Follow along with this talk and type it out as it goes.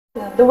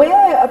The way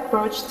I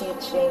approach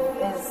teaching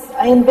is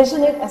I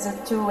envision it as a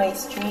two-way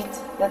street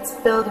that's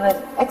filled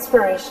with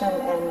exploration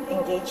and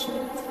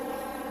engagement.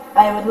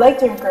 I would like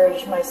to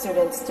encourage my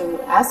students to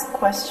ask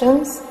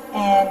questions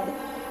and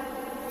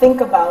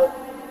think about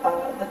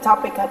the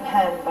topic at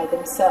hand by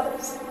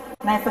themselves.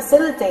 And I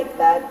facilitate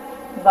that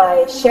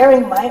by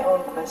sharing my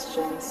own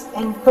questions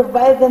and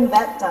provide them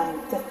that time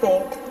to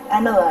think,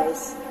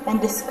 analyze, and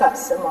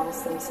discuss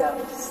amongst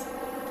themselves.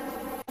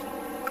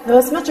 Now,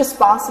 as much as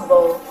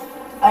possible,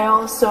 I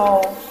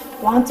also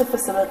want to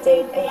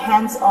facilitate a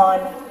hands-on,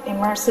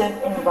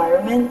 immersive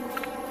environment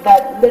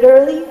that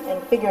literally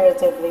and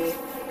figuratively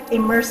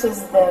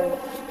immerses them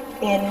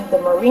in the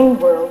marine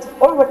world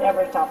or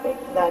whatever topic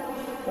that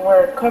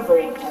we're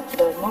covering at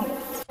the moment.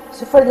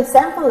 So for the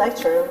sample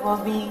lecture,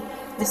 we'll be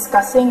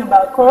discussing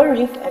about coral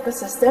reef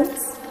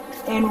ecosystems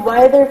and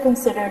why they're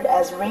considered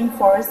as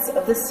rainforests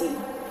of the sea,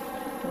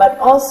 but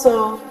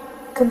also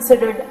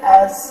considered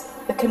as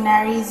the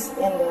canaries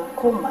in the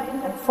coal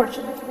mine,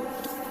 unfortunately.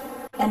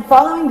 And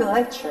following the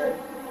lecture,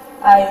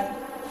 I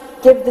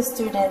give the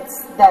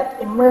students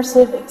that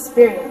immersive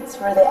experience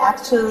where they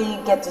actually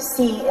get to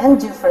see and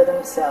do for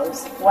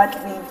themselves what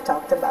we've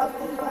talked about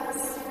in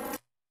class.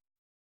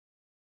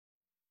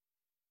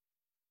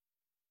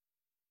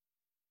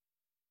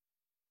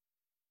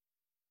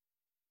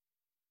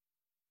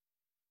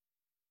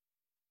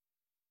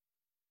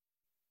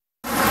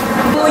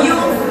 So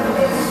yung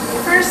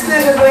first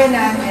na gagawin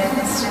natin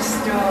is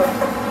just to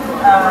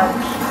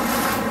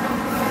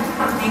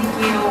make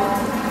you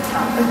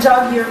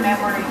jog your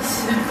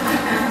memories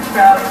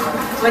from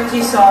what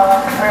you saw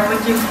or what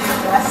you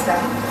viewed last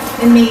time,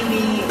 and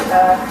maybe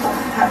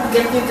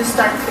get you to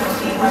start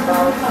thinking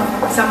about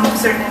some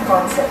certain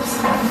concepts.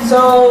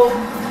 So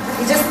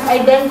you just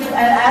identify.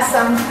 I'll ask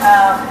some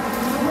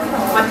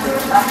what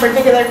a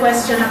particular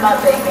question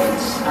about the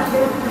image.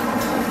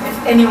 If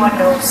anyone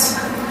knows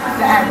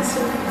the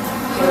answer,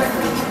 feel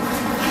free.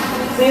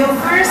 So you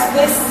first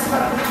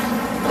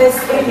this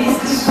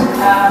image.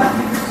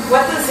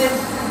 What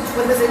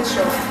does it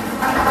show?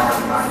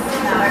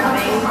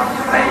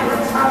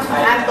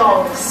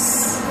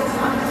 Atolls.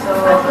 So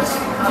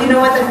you know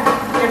what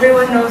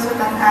everyone knows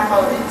what an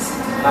atoll is.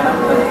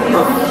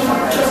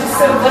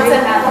 So what's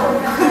an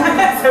atoll?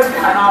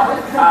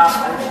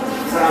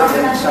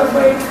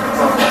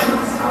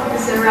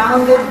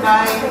 Surrounded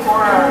by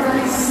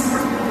corals.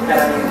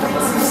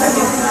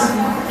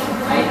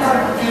 And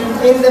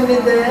in the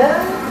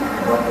middle.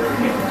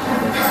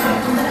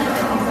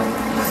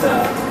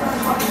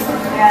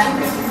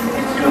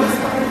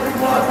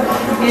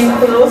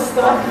 Enclosed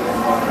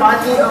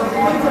body of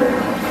water.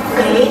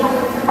 Okay.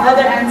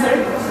 Other answer?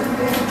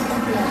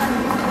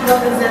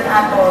 What is an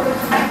atoll?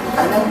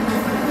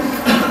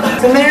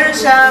 So meron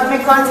siya,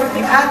 may concept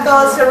yung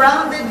atoll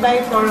surrounded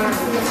by coral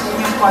reefs. Yun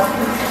yung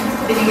concept.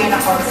 Binigay na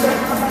concept.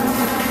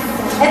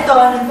 Ito,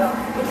 ano to?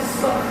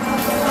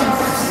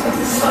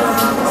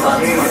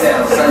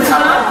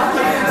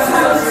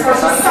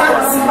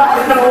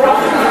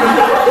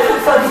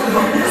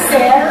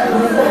 Cell?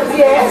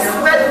 Yes,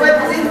 but what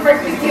is in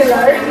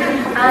particular?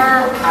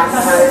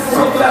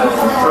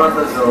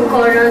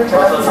 Coral.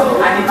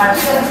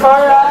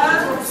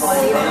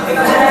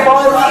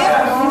 Polyp?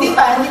 Hindi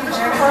pa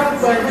siya coral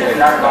polyp.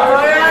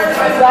 Coral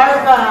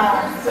larva.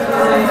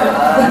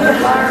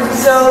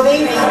 So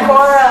baby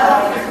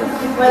coral,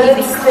 well,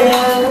 it's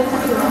still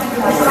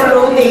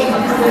floating.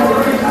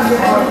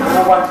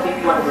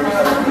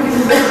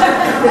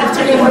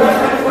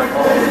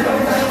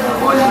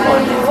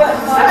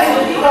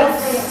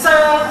 So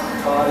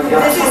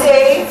this is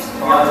a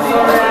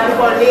coral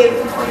polyp.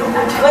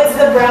 What's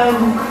the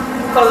brown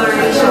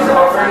coloration?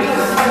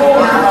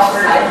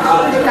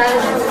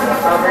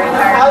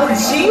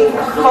 Algae?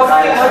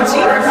 Coffee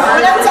algae?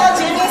 What's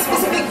algae? Any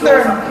specific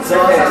term?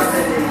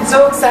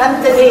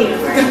 Zooxanthellae.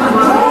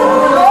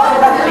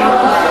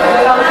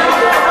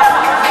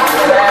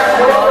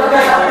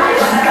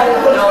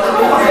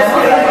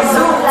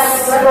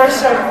 For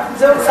sure.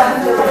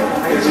 Zooxanthellae.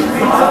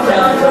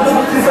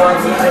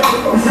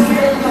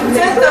 So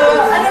ito,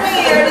 ano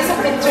nangyayari sa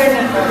picture na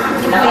ito?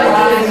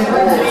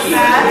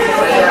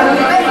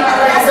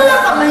 Nasa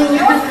lang kamay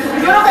nyo?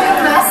 Meron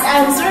kayong last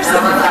answers?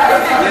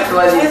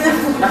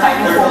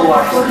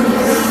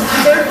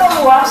 Turtle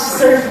wash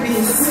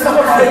service.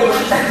 Okay.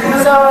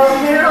 So,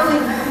 merong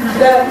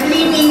the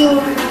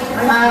cleaning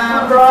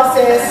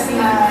process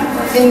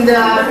in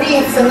the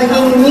reefs and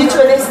naging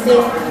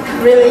mutualistic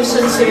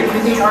relationship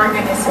between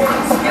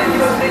organisms.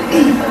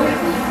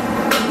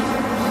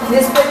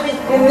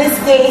 In this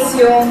case,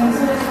 yung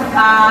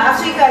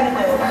actually kind of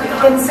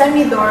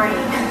Insani-dory.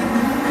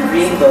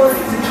 Green dory.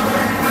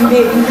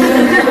 Hindi.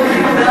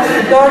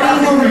 Dory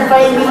ng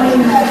kainin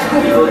mo.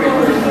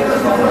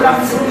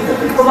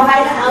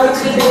 Kumakain ng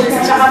algae,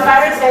 tsaka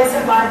parasites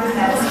sa body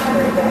na.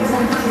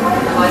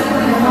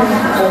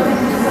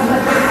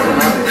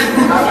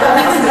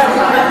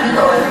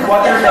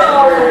 Water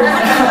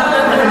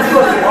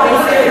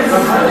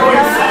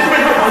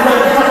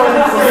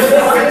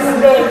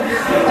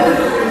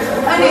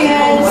Ano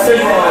yan?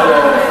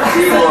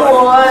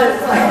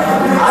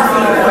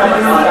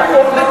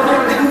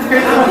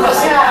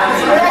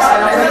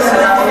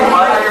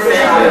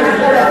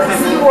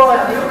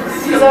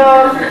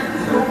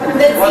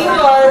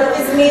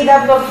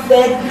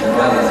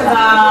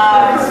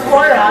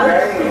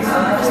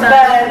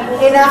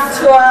 in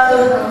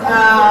actual,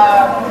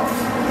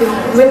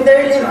 when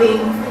they're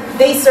living,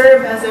 they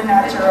serve as a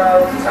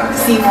natural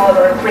seawall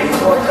or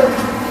breakwater,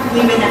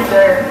 even if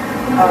they're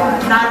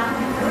not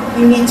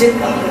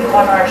immediately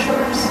on our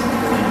shores.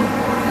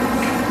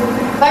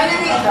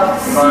 Finally,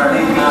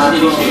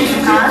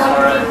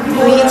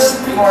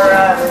 bleached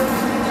coral.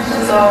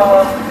 So,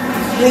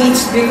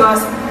 bleached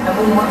because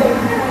namumuti.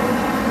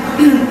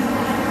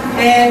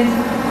 And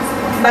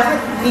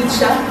bakit bleach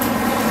siya?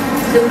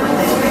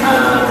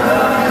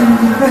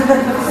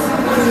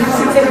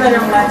 Sino na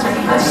lang ba siya?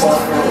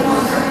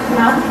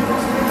 Ha?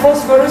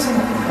 Phosphorus.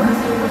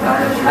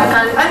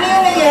 Ano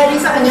yung nangyari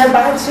sa kanya?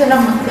 Bakit siya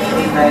namunti?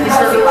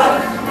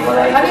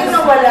 Ano yung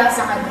nawala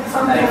sa kanya?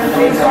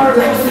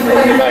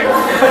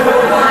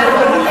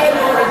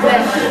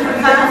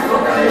 Ha?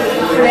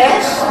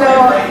 Fresh? No.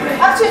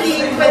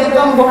 Actually, pwede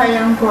kang buhay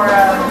ang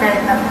coral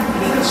kahit na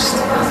bleached.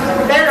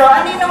 Pero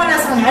ano yung nawala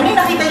sa kanya? Ano yung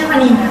nakita niyo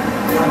kanina?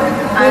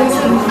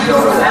 Algae.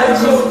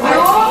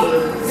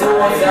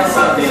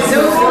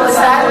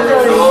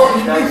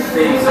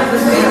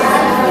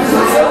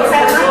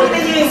 Nakita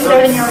niyo yung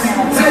story niyo na.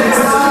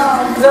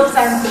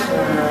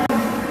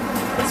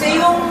 So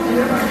yung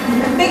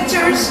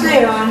pictures na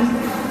yun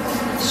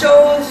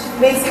shows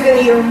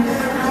basically yung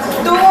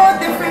two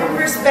different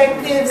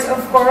perspectives of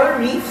coral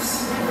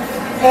reefs.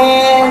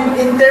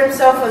 And in terms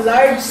of a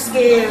large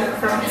scale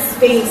from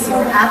space,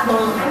 yung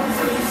atoll,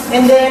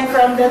 and then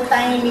from the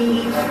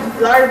tiny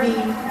larvae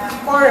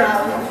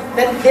coral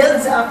that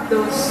builds up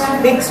those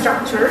big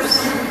structures,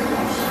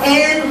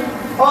 and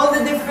all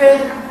the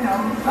different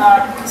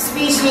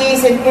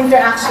species and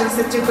interactions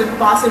that you could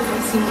possibly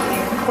see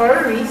in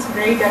coral reefs,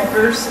 very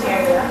diverse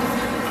area.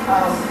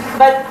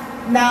 But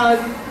now,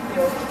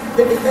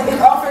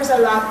 it offers a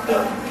lot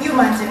to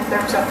humans in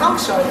terms of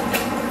function.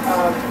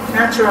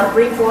 Natural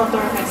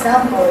breakwater, for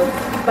example,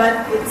 but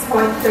it's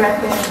quite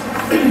threatened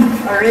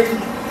already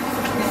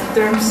in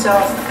terms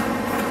of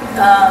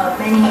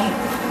many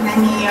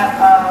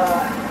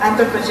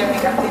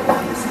anthropogenic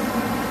activities.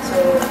 So,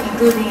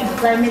 including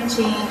climate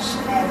change,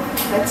 and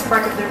that's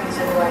part of the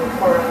reason why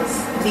corals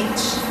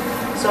bleach.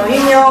 So,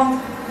 yun yung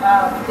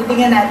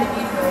titingnan natin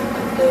in more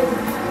detail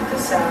dito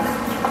sa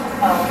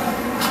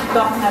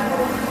talk na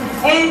to.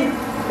 And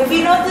if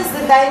you notice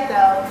the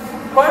title,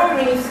 Coral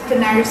Reefs,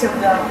 Canaries of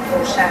the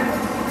Ocean.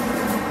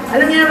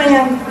 Alam niyo naman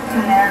yung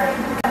canary.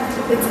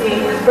 It's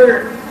a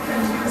bird.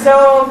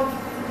 So,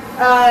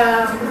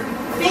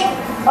 think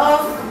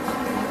of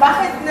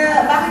bakit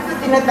ko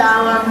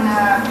tinatawag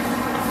na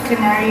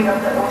canary of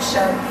the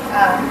ocean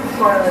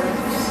coral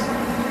reefs.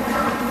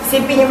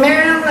 Isipin niyo,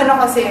 meron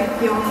kasi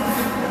yung,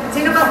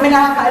 sino ba, may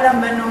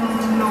nakakaalam ba nung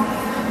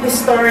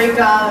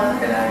historical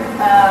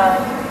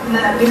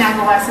na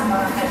ginagawa sa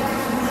mga canary?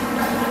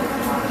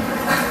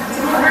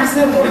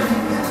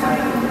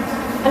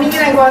 Ano yung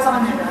ginagawa sa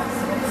kanila?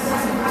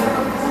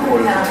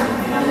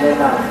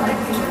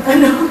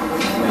 Ano?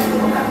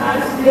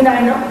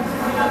 Ginaano?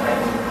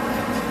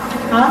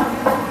 Ha?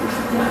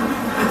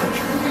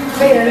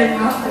 Kaya rin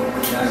mo?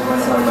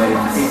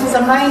 Sa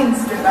mines,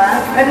 di ba?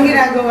 Anong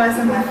ginagawa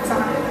sa kanila?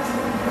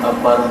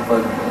 Parang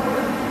pag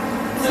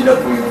sila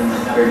po yung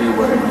early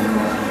warning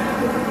na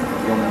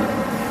yung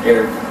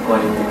air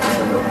quality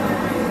sa loob.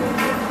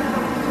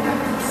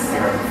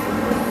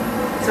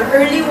 So,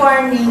 early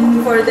warning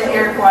for the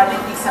air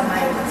quality sa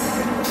mines.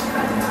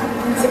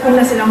 Kasi kung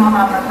na silang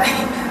mamamatay,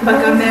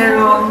 baka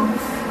merong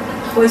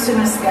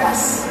poisonous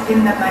gas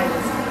in the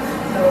mines.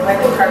 So,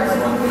 whether carbon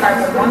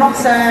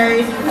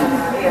monoxide,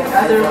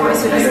 other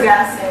poisonous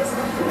gases.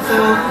 So,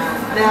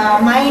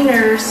 the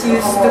miners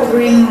used to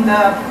bring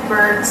the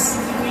birds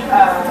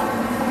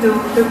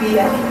to be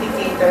an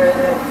indicator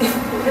that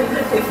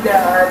if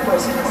there are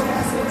poisonous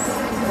gases.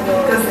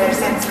 Because they're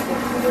sensitive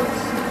to those.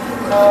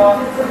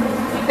 So,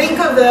 think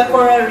of the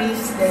coral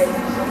reefs then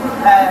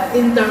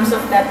in terms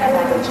of that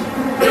analogy.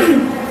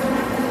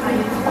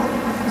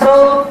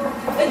 So,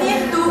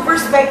 again, two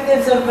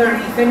perspectives of a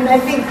reef, and I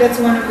think that's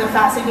one of the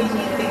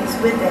fascinating things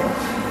with them,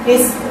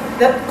 is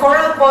the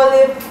coral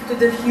polyp to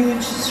the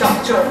huge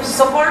structures.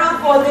 So,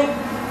 coral polyp,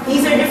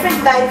 these are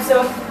different types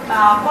of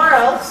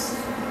corals,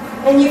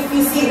 and if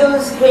you see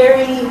those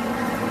hairy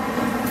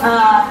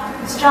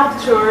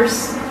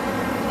structures,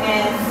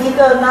 and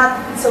dito not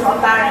so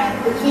apparent,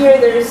 but here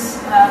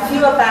there's a few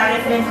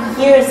apparent, and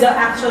here's the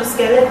actual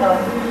skeleton.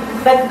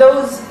 But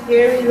those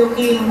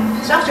hairy-looking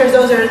structures,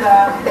 those are the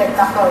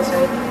tentacles,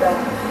 right? The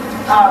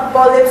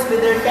polyps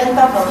with their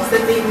tentacles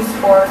that they use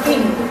for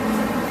feeding.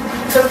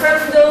 So from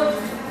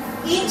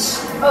each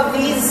of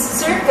these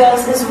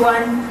circles is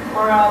one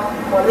coral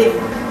polyp.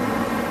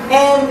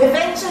 And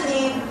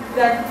eventually,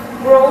 that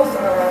growth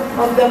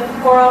of the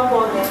coral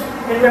polyp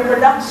and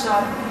reproduction,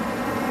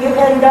 you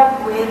end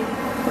up with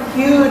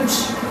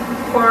huge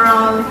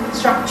coral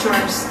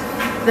structures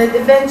that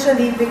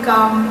eventually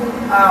become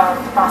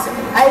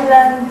possibly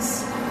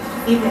islands.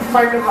 Even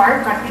part of our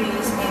country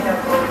is made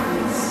up of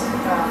these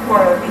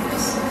coral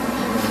reefs.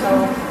 So,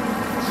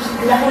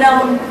 laki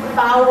ng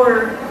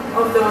power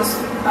of those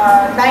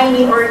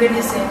tiny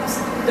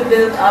organisms to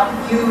build up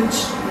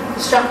huge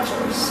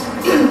structures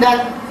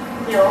that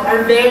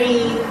are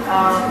very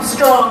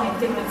strong and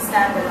can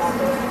withstand a lot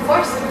of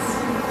forces,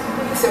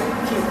 except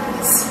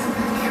humans.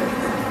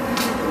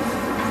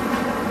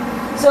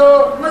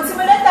 So,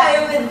 magsimula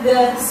tayo with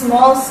the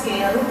small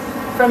scale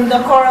from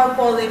the coral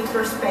polyp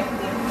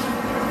perspective.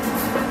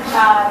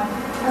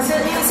 So,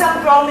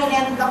 isang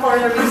prominent na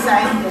coral reef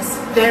scientist,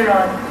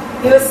 Veron,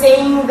 he was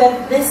saying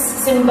that this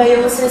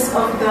symbiosis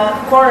of the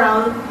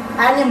coral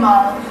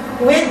animal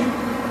with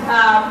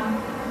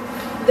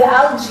the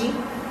algae,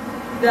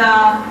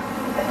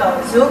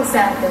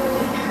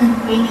 zooxanthellae,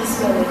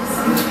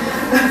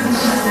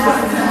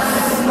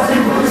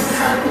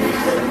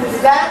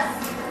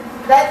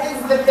 that is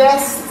the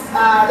best,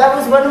 that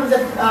was one of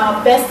the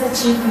best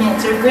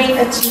achievements or great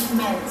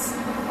achievements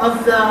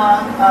of the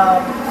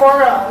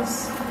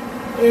corals,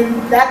 and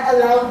that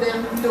allowed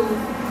them to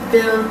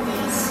build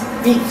these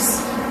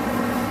reefs.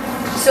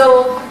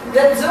 So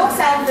the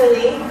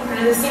zooxanthellae, or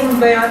the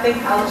symbiotic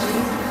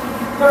algae,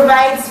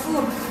 provides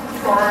food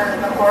for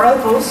the coral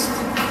host,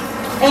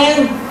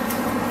 and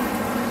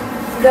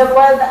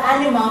while the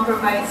animal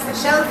provides the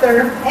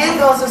shelter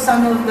and also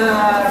some of the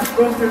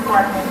growth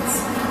requirements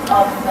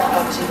of the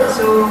algae.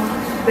 So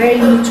very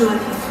mutually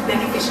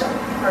beneficial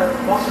for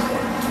both of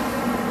them.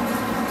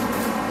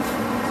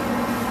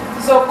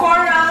 So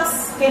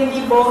corals can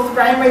be both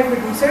primary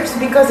producers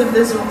because of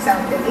the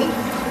zooxanthellae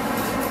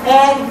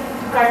and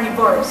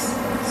carnivores.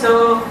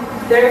 So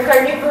they're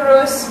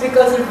carnivorous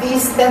because of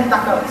these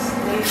tentacles.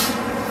 They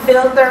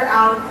filter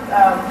out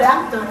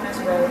plankton as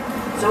well.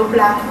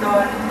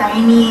 Zooplankton,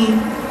 tiny,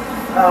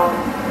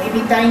 maybe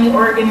tiny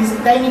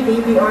organisms, tiny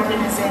baby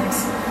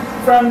organisms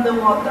from the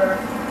water,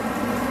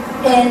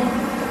 and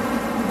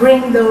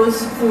bring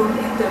those food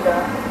into the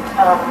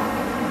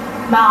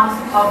mouth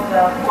of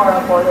the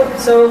coral polyp.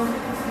 So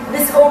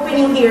this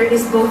opening here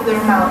is both their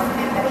mouth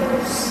and the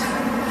anus.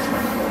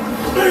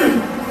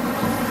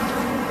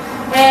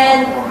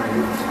 And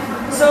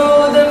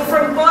so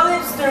from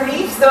polyps to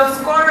reefs, those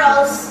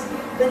corals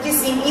that you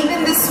see,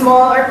 even this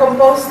small, are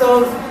composed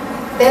of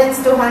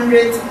tens to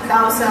hundreds of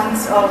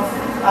thousands of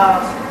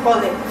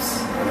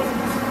polyps.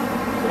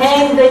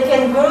 And they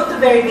can grow to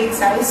very big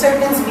size,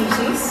 certain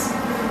species,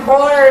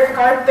 or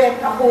carpet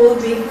a whole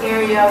big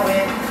area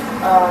with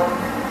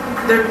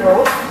their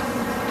growth.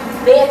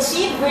 They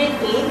achieve great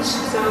age,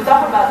 so we'll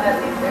talk about that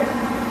later.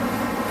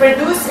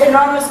 Produce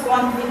enormous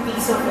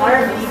quantities of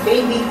larvae,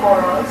 baby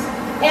corals,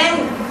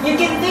 and you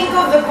can think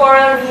of the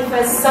coral reef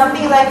as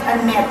something like a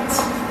net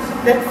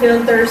that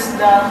filters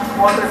the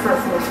water for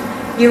food.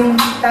 Yung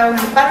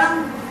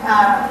parang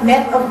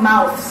net of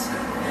mouths.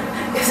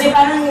 Kasi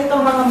parang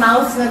itong mga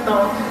mouths na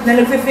to, na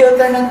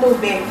nagfi-filter ng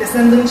tubig, tapos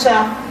nandun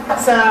siya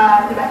sa,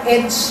 di ba,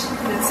 edge,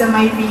 sa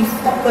may reef.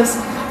 Tapos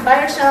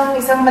parang siyang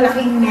isang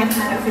malaking net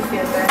na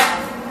nagfi-filter ng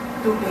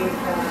tubig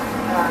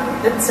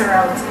that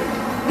surrounds it.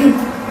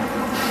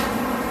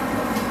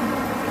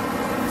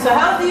 So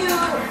how do you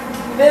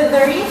build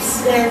the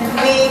reefs? And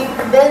we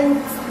then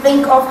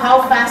think of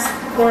how fast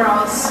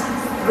corals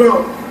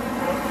grow.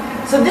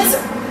 So this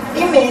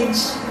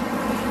image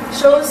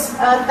shows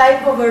a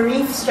type of a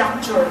reef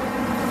structure.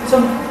 So,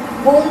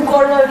 buong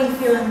coral reef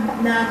yun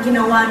na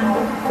ginawa no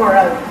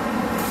coral.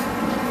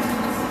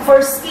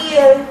 For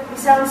scale,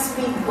 isang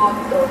speedboat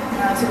to.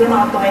 Siguro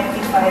mga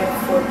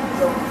 25 foot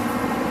long.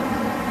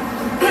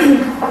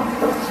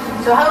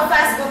 So, how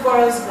fast do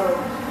corals grow?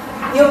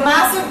 Yung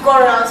massive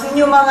corals,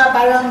 yun yung mga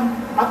parang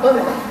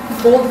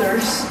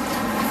boulders,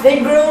 they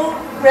grow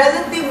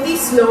relatively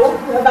slow,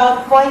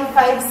 about 0.5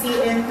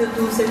 cm to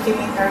 2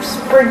 centimeters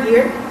per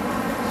year.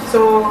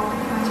 So,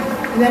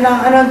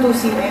 anong 2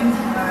 cm?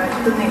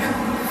 2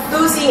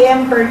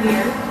 cm per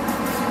year.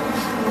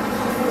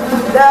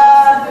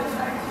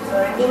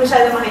 Hindi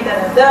masyado makita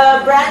na.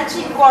 The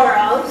branching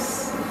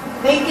corals,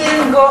 they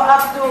can go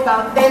up to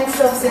about tens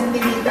of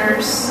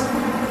centimeters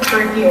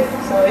per year.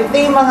 So, ito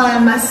yung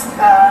mga mas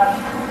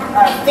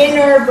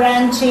thinner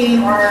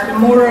branching or the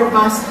more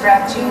robust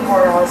branching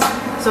corals.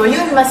 So,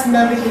 yun mas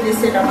mabilis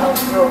silang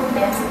outgrow.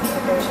 10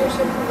 centimeters or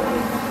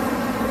something.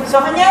 So,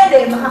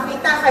 kanyari,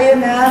 makakita kayo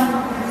na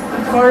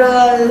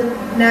coral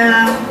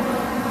na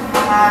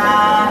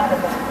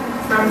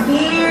from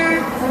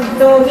here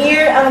to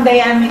here ang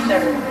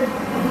diameter.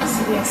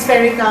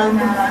 Spherical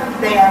na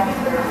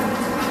diameter.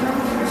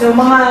 So,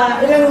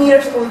 mga ilang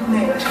years old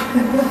na yun.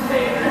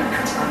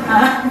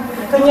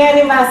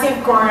 Kunyari, massive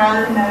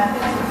coral na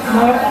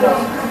more,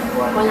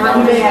 mga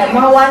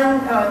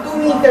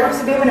 2 meters.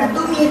 Sabihin mo na,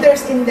 2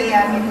 meters in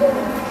diameter.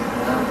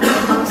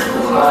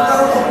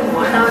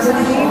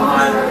 1,000 years.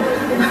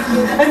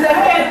 Ang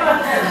dami.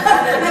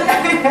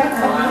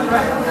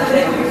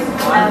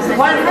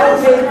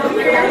 100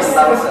 years.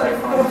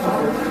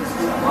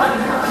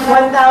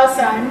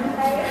 1,000.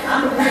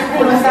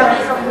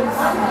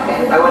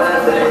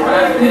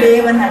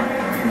 Hindi, 100.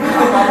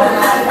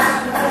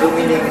 2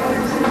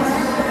 millimeters.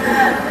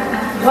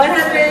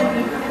 100.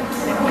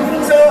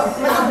 So,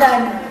 matanda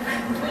na.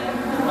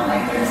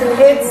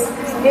 It's,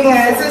 yun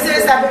nga, so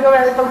sinasabi ko,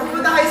 well, pag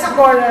pupunta kayo sa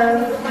coral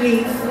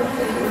reef,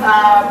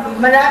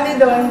 marami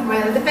doon,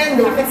 well,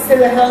 depende, if it's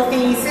still a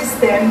healthy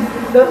system,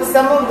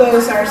 some of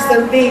those are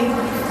still big,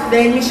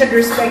 then you should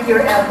respect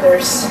your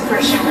elders, for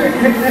sure.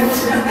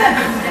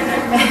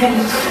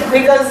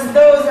 Because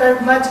those are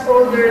much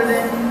older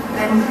than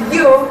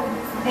you,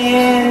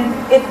 and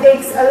it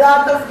takes a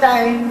lot of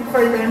time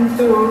for them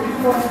to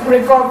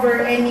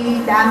recover any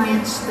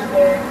damage to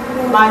their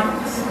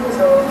bodies.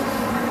 So,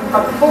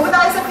 pag pupunta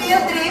kayo sa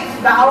field trip,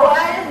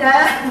 bawal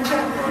na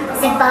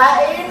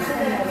sipain,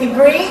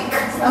 i-break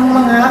ang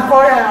mga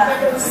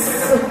corals.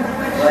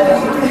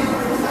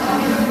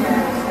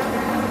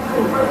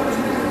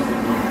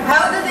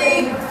 How do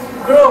they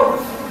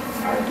grow?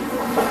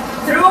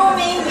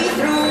 Mainly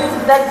through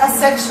that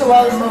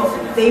asexual mode.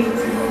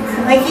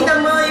 Nakikita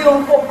mo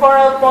yung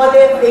coral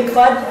polyp, they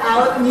bud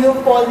out new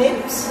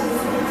polyps.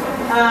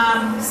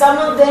 Some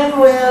of them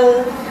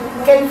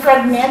can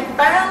fragment,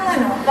 parang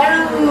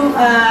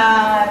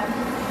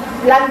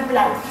land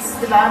plants,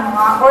 diba?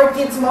 Mga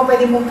orchids mo,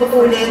 pwede mong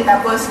putulin,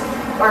 tapos,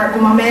 or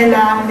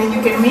gumamela, and then you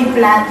can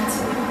replant.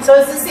 So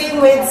it's the same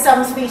with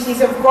some species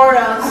of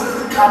corals,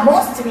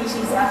 most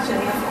species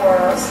actually of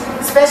corals,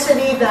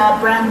 especially the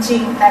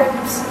branching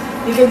types.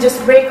 You can just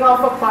break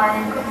off a part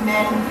and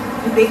then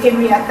they can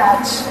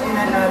reattach in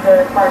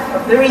another part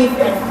of the reef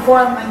and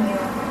form a new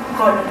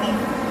colony.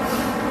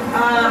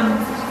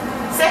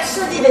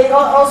 Sexually, they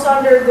also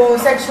undergo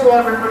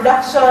sexual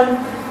reproduction,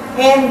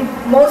 and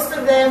most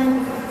of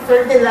them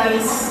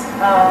fertilize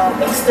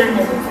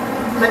externally.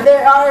 But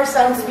there are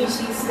some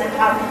species that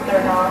have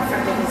internal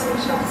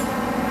fertilization.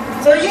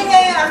 So yun nga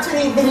yung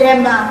actually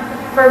dilemma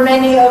for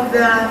many of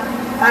the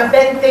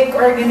benthic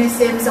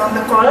organisms on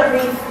the coral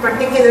reef,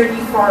 particularly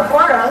for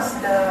corals,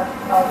 the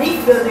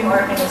reef-building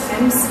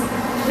organisms,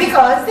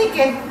 because they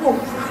can't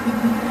poop.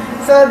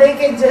 So they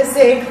can just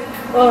say,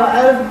 oh,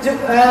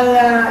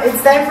 it's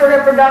time for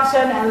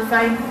reproduction, I'll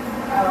find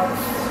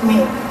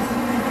mate.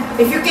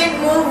 If you can't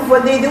move,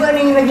 what they do,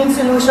 ano yung naging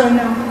solution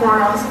ng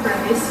corals for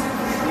this?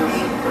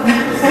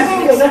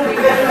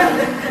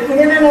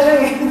 Ganun na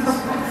lang eh.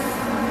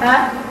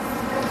 Ha?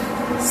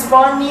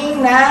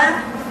 Spawning na,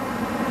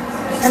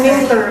 ano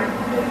yung term?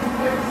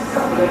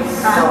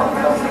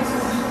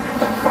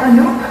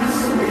 Ano?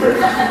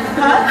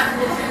 Ha?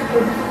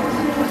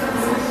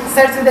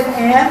 Starts with an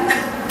M?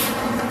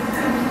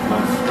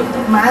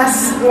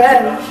 Mass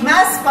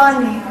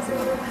spawning.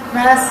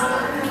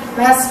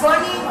 Mass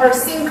spawning or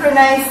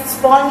synchronized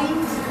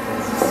spawning.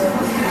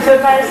 So,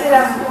 para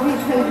sila.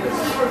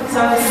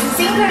 So,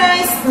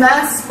 synchronized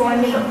mass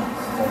spawning.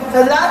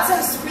 So, lots of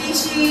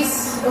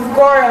species of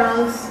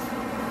corals,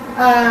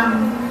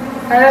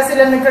 para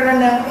sila nagkaroon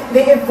ng,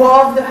 they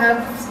evolved to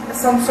have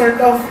some sort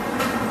of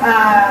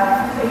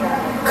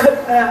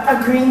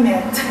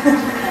agreement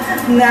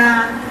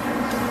na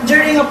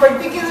during a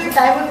particular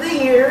time of the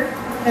year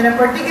and a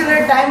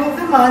particular time of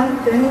the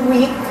month and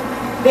week,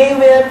 they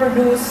will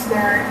produce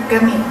their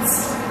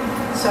gametes.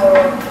 So,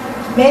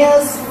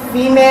 males,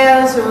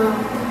 females will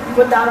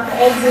put out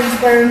eggs and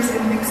sperms,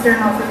 and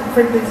external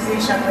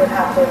fertilization will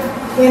happen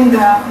in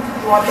the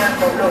water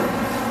column.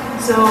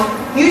 So,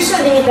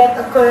 usually that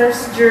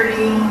occurs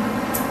during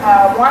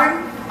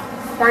warm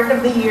part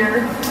of the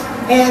year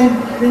and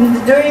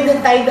during the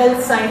tidal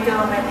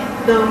cycle when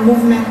the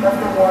movement of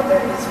the water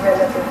is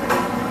relatively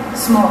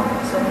small,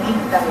 so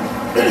neap tide.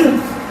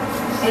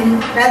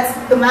 And that's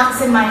to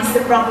maximize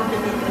the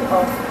probability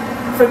of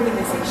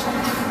fertilization.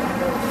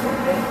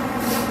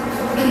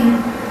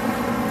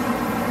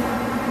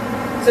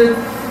 So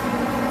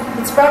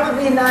it's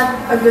probably not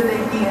a good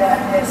idea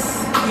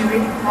unless you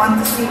really want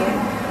to see it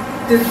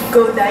to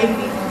go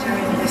diving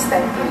during this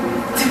time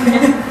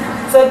period.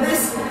 So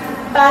this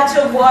patch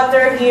of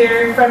water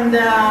here from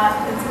the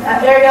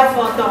area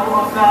photo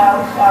of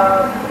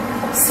a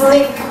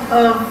slick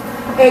of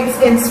eggs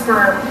and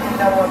sperm in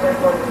the water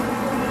column.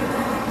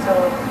 So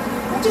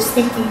I'm just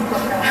thinking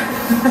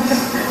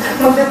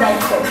of the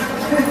dive ko.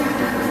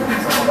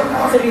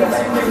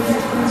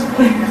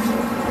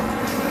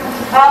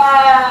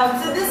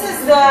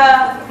 So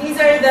these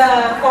are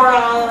the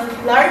coral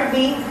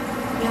larvae.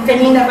 Yung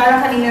kanina,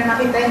 parang kanina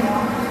nakita nyo.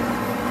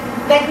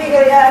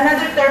 Technically,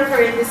 another term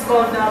for it is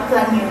called the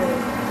planulae.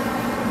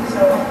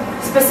 So,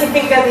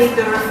 specifically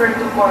to refer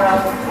to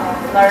coral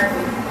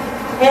larvae.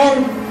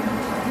 And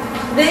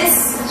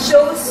this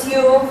shows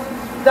you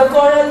the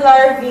coral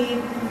larvae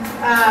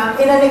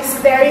in an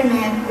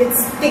experiment.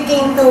 It's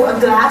sticking to a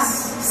glass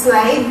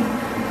slide.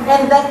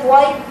 And that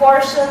white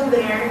portion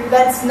there,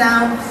 that's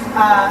now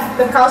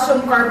the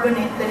calcium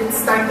carbonate that it's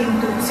starting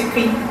to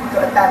secrete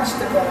to attach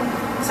to the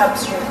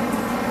substrate.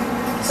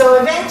 So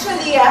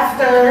eventually,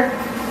 after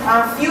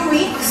a few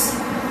weeks,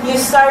 you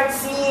start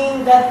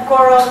seeing that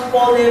coral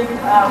polyp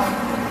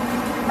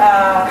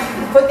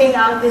putting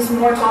out this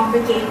more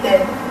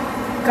complicated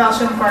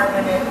calcium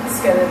carbonate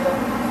skeleton.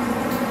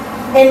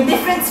 In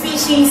different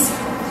species,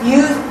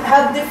 you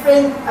have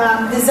different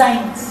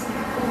designs.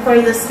 for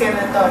the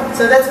skeleton.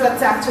 So that's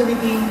what's actually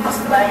being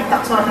used by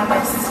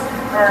taxonomists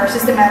or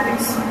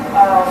systematics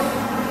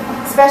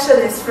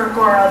specialists for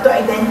coral to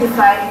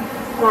identify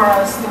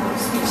corals to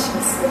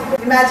species.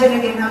 Imagine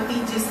again how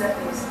tedious that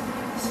is.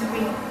 So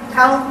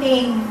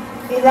counting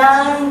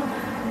ilang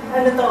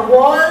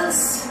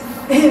walls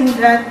in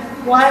that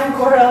one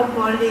coral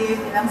polyp,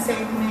 ilang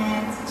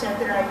segments,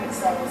 etc. Yung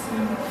size.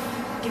 Yung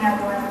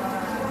ginagawa ng mga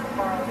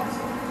coral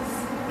taxonomists.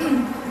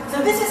 So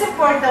this is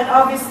important,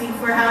 obviously,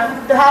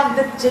 to have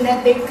the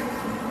genetic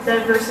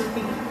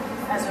diversity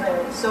as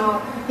well.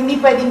 So hindi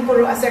pwedeng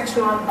puro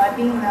asexual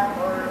budding lang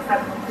or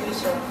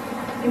fragmentation.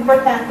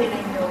 Importante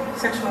rin yung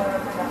sexual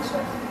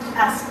reproduction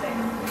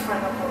aspect for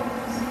the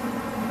corals.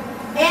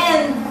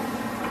 And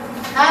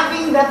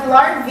having that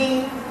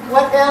larvae,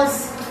 what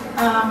else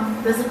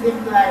does it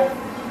imply?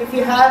 If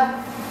you have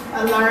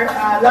a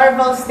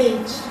larval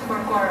stage for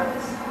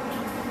corals,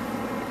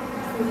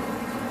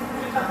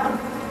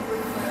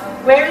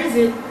 where is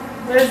it?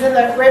 Where does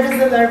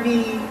the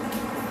larvae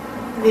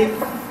live?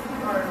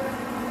 Or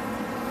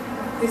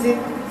is it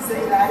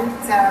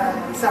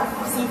sa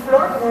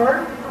seafloor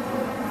or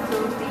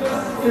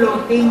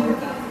floating?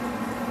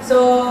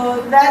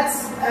 So that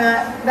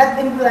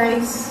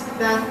implies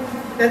that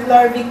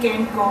larvae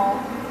can go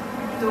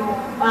to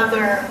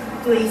other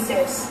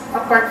places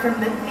apart from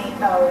the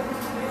natal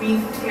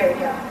reef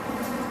area,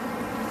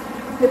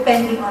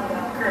 depending on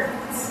the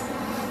currents.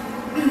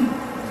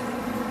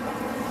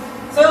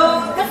 So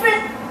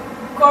different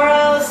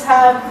coral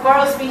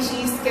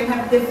species can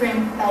have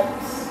different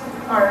types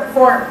or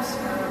forms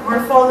or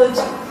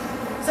morphology.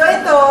 So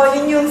ito,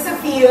 yun yung sa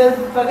field,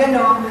 pag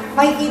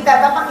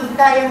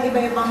papakita yung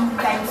iba-ibang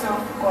types of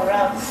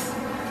corals.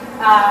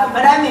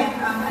 Marami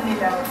ang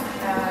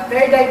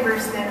very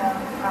diverse din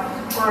ang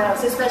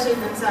corals, especially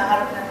dun sa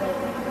harap ng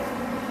dagat.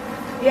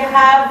 You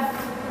have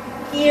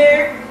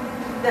here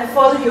the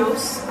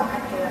folios.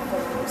 Bakit kaya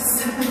folios?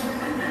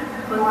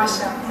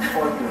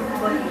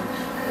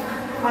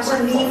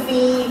 Masyang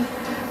leafy,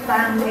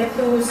 parang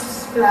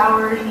lettuce,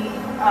 flowery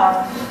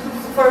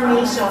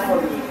formation.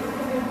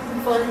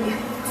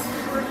 Foliage.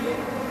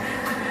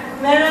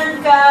 Meron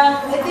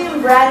kang, ito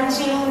yung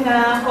branching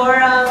na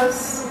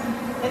corals.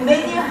 And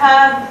then you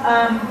have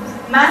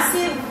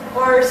massive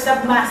or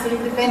submassive,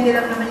 depende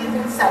lang naman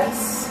yung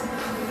size.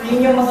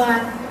 Yun yung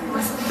mga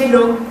mas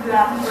bilog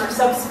lang or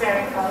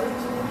subspherical.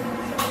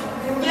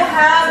 And you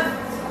have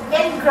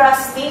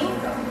encrusting,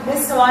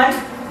 this one,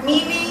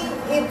 meaning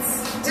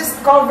it's just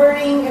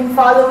covering and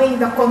following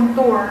the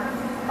contour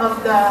of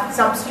the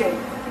substrate.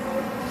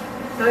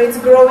 So it's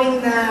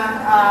growing na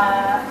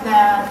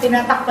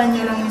tinatakpan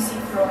niya lang yung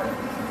seafloor.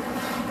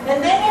 And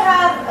then you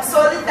have a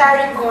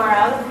solitary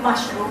coral,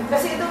 mushroom.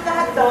 Kasi itong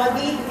lahat to,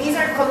 these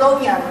are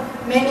colonial,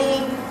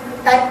 many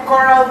type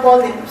coral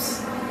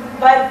polyps.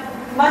 But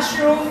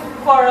mushroom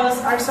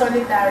corals are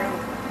solitary.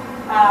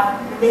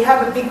 They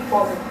have a big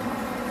polyp.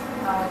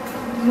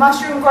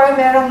 Mushroom coral,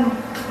 merong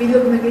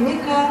bilog na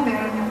ganyan lang,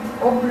 meron yung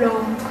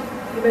oblong,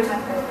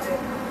 iba-ibang types.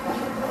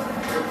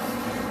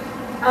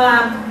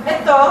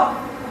 Ito,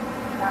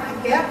 bakit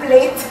kaya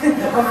plate?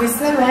 Obvious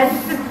naman.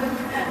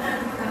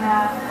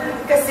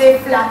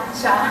 Kasi flat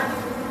siya.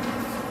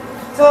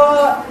 So,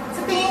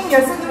 sa tingin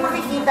nyo, saan nyo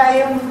makikita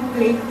yung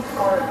plate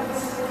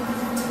corals?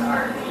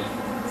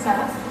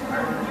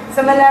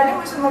 Sa malalim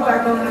o sa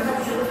mababaw na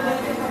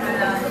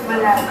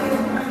malalim?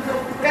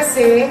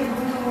 Kasi,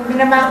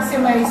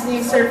 minamaximize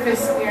niya yung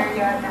surface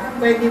area na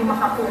pwede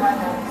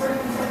makakuha ng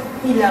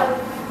ilaw.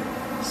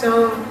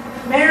 So,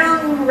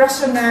 merong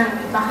rational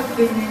bakit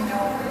ganyan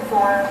yung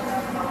form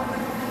ng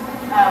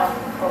mga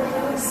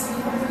corals.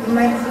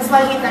 Mas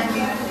makikita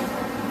niyo yun.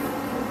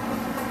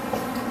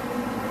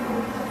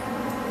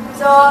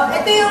 So,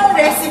 ito yung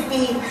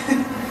recipe.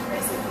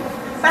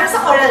 Para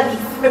sa coral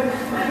leaf.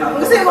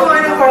 Gusto yung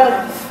mga ng coral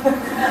leaf.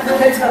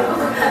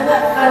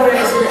 Ang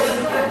recipe.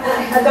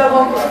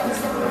 Adobong coral.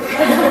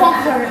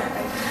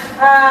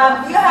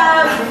 You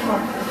have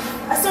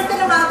a certain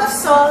amount of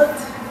salt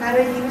para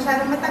hindi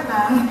masyadong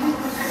matabang.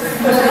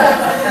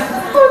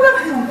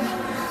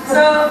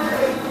 So,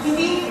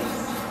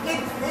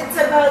 it's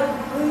about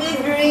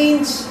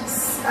mid-range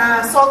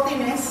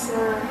saltiness.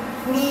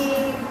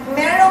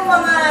 Merong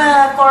mga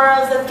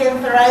corals that can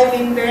thrive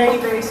in very,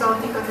 very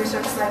salty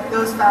conditions like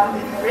those found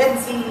in the Red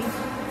Sea,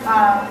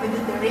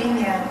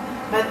 Mediterranean,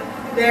 but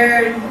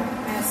they're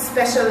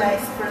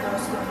specialized for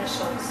those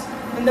conditions.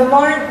 And the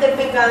more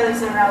typical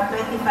is around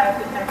 25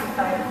 to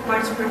 35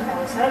 parts per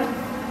thousand.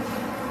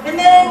 And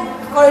then,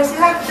 of course, you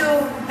have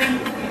to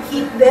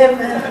heat them,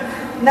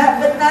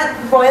 but not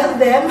boil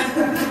them.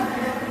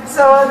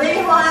 So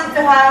they want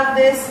to have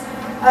this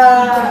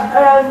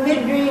around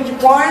mid-range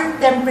warm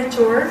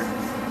temperature.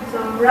 So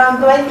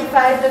around 25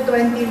 to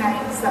 29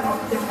 is the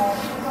optimal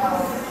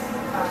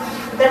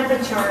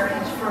temperature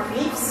range for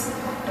reefs.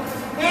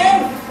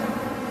 And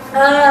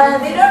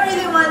they don't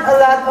really want a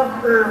lot of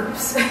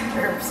herbs,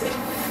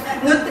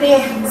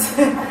 nutrients.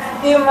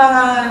 Yung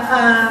mga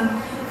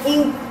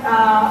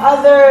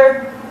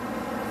other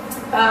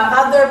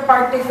other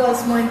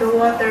particles more in the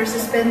water,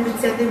 suspended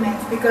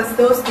sediments, because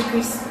those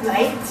decrease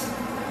light.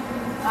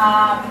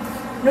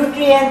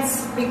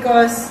 Nutrients,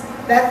 because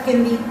that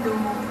can lead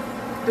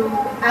to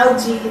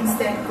algae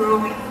instead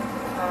growing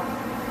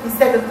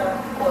instead of the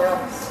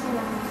corals.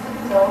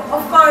 So,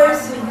 of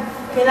course,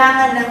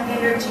 kailangan ng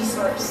energy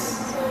source.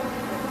 So,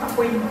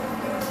 apoy mo.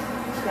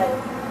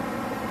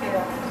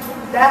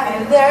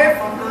 Dahil there,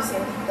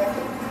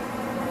 photosynthetic.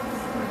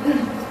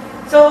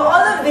 So,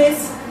 all of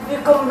this, you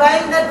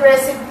combine that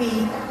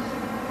recipe,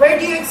 where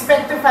do you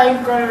expect to find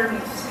coral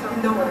reefs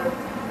in the world?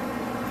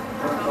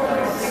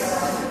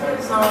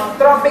 So,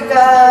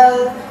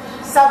 tropical,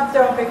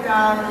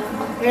 subtropical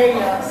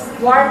areas,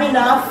 warm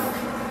enough,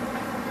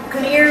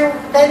 clear,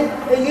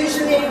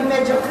 usually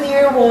medyo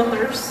clear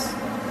waters.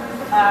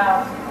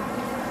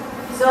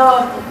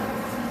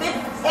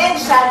 And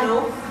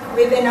shallow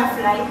with enough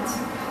light.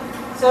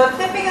 So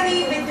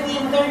typically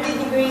between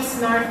 30 degrees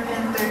north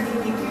and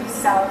 30 degrees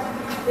south,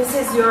 this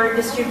is your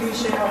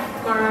distribution of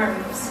coral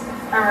reefs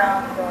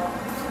around the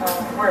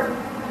world.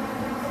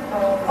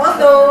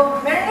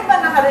 Although, meron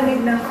naman nakarinig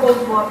ng cold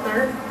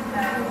water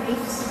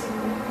reefs,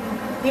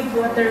 deep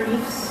water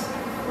reefs.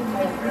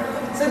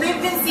 So they've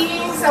been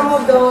seeing some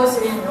of those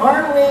in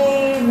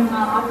Norway,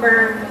 mga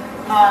upper,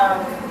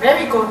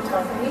 very cold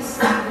countries.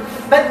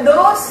 But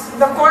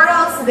the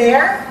corals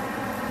there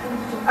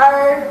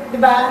are,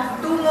 diba,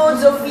 two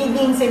modes of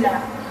feeding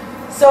sila.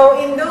 So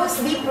in those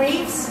deep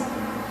reefs,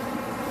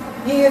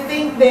 do you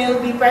think they'll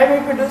be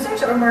primary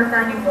producers or more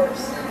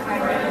carnivores?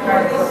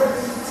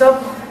 Carnivores. So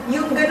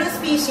yung ganun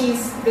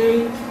species,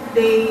 they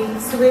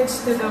switch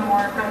to the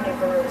more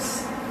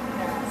carnivorous.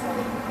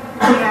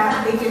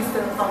 Yeah, they can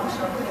still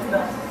function in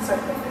the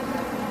certain way.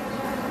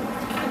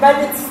 But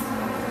it's,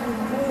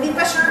 hindi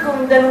pa sure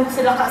kung ganun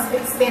sila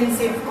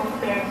extensive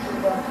compared to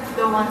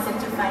the ones that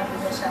you find in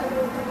the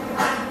shallow.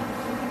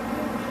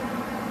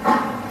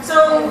 So,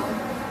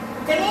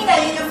 kanina,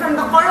 yun yung from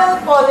the coral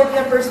polyp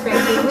na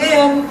perspective.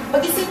 Ngayon,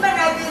 pag-isipan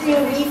natin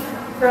yung reef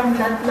from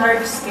that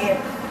large scale.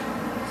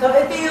 So,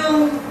 ito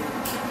yung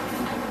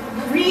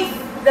reef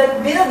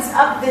that builds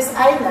up this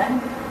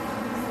island,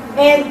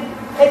 and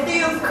ito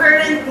yung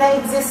current na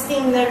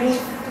existing na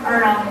reef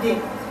around it.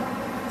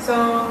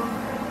 So,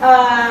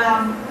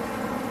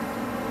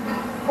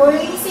 kung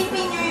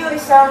isipin nyo yung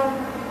isang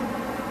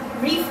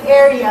reef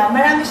area,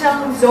 marami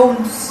siyang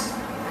zones.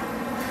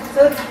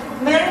 So,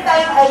 meron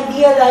tayong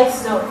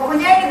idealized zone. Kung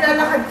kunyari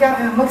naglalakad ka,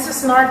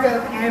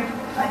 magsa-snorkel,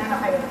 ano na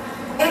kayo,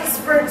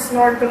 expert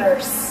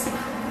snorkelers.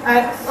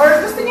 Or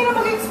gusto niyo na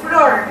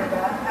mag-explore,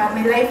 diba?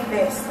 May life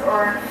vest,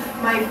 or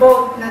may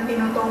boat na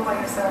tinutong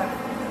kayo sa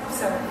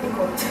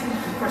likod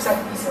for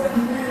some reason.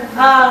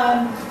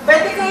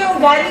 Pwede kayong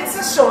galing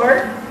sa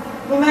shore.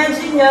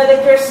 Imagine nyo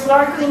that you're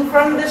snorkeling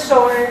from the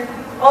shore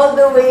all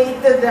the way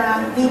to the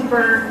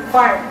deeper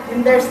part.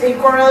 And there's a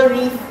coral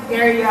reef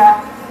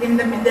area in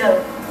the middle.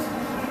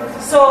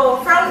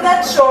 So, from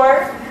that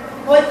shore,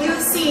 what you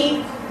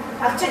see,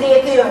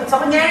 actually, ito yun.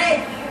 So,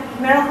 kunyari,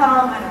 meron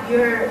kang,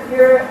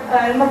 you're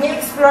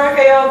mag-explore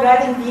kayo,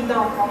 galing dito,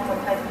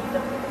 pupunta dito.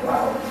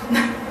 Wow.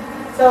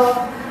 So,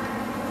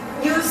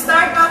 you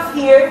start off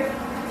here.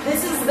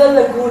 This is the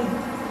lagoon.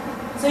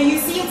 So, you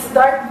see it's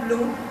dark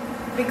blue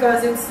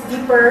because it's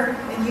deeper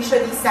and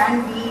usually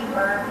sandy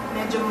or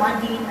medyo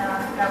muddy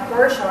na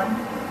portion.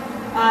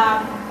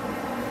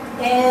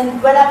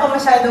 And wala pa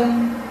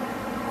masyadong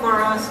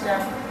corals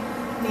dyan.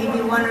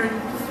 Maybe one or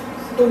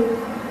two,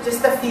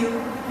 just a few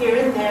here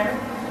and there.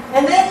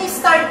 And then you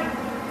start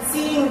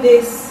seeing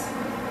this.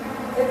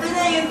 Ito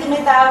na yung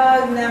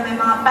tinatawag na may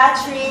mga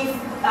patch reef,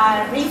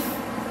 reef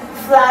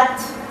flat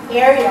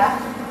area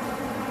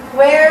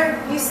where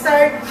you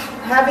start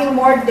having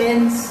more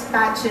dense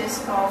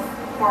patches of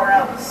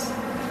corals.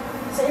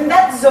 So in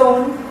that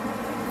zone,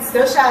 it's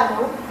still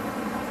shallow.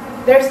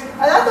 There's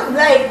a lot of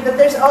light,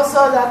 but there's also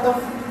a lot of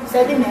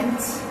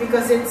sediments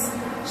because it's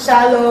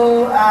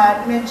shallow,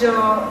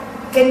 medyo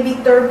can be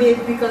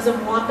turbid because of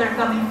water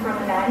coming from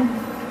land,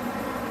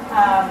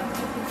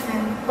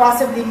 and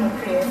possibly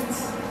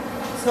nutrients.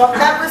 So,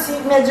 tapos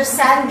medyo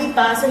sandy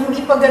pa, so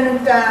hindi pa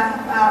ganun ka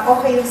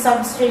okay yung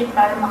substrate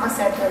para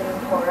makasettle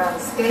yung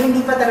corals. Kaya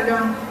hindi pa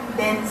talagang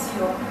dense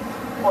yung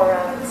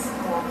corals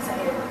mo sa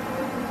area.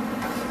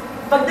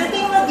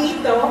 Pagdating mo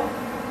dito,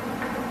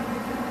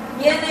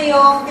 yan na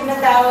yung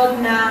tinatawag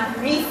na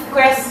reef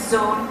crest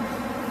zone.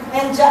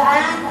 And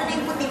dyan, ano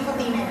yung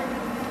puti-puti na yan?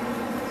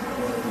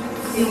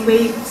 Yung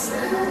waves.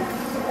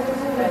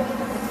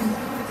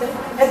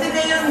 Ito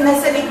na yung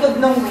nasa likod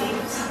ng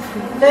waves.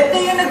 Ito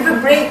yung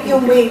nagbe-break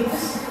yung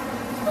waves.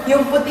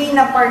 Yung puti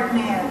na part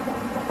na yan.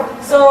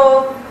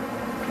 So,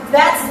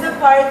 that's the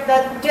part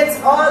that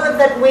gets all of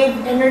that wave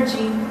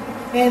energy,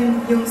 and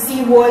yung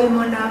seawall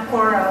mo na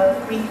coral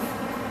reef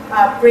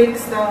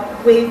breaks the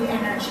wave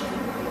energy.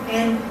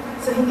 And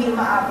so, hindi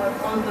maabot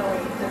all the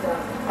way to the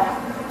back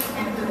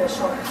and to the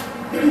shore.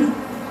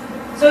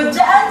 So,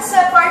 dyan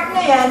sa part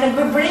na yan,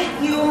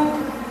 nagbe-break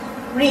yung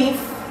reef,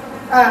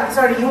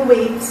 yung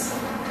waves.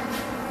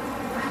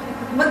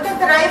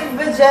 Magta-drive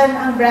ba dyan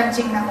ang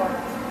branching na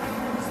coral?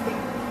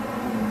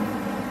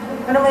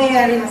 Ano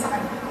mangyayari na sa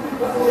kanya?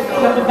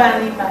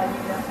 Mababali-bali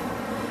lang.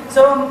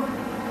 So,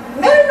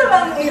 meron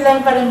namang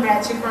ilan pa rin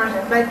branching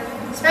process, but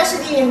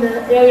especially in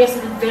the areas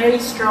with very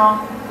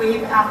strong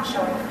wave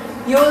action,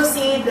 you'll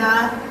see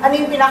ano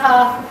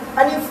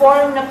yung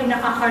form na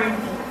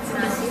pinaka-hardy.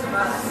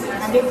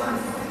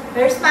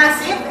 There's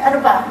massive,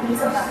 ano pa?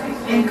 Isa pa.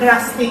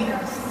 Encrusting.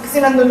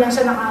 Kasi nandun lang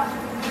siya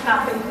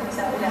nakakapil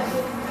sa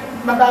ilalim.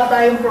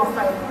 Mababa yung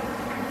profile mo.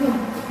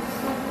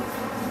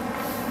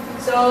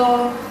 So,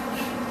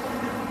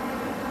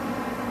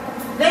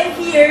 then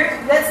here,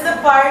 that's the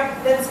part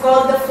that's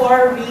called the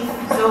fore-reef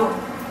zone.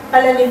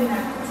 Palalim na.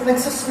 So,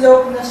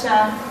 nagsuslope na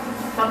siya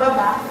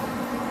pababa.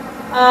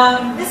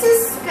 This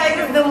is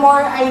kind of the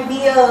more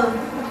ideal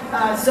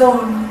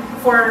zone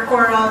for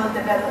coral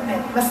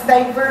development. Mas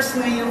diverse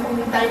na yung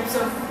types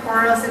of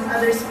corals and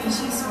other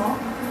species mo.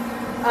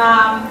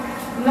 Na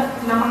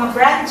mga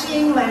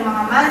branching, may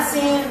mga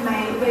massive,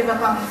 may iba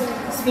pang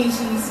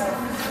species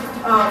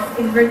of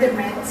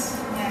invertebrates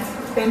and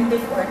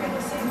benthic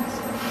organisms.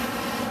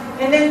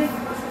 And then,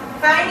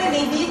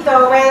 finally, dito,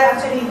 well,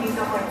 actually,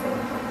 dito ko ito.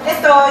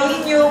 Ito,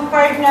 yun yung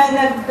part na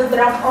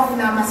nag-drop off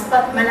na, mas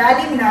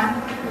malalim na,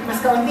 mas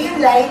kaunti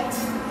yung light.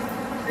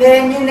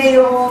 Then, yun na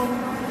yung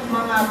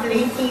mga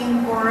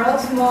plating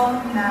corals mo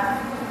na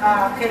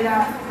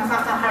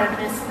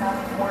nakaka-harvest ng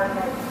more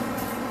light.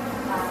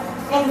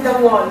 And the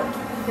wall,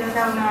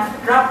 tinatawag na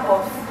drop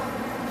off.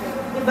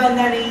 Iba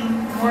na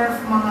rin more of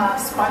mga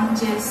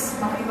sponges,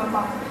 mga iba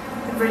pang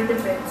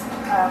invertebrates.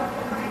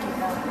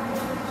 Makikita.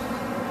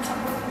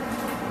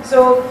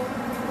 So,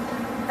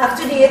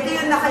 actually, ito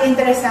yung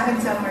naka-interest sa akin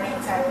sa marine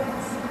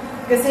science.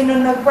 Kasi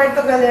nung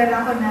nag-Puerto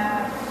Galera ako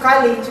na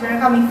college, meron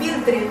kaming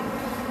field trip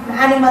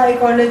na animal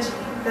ecology.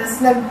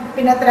 Tapos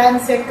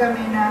pinatransect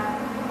kami na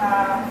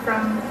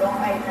from Long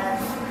Island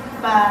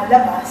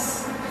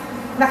palabas.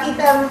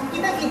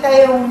 Kita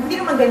yung, hindi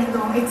naman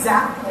ganitong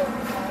exact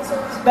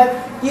zones.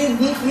 But you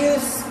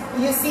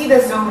see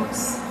the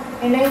zones.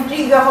 And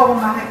na-intrigue ako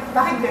kung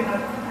bakit ganun?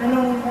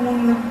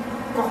 Anong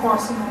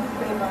nagkakos ng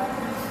iba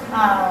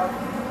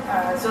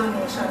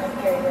zonation and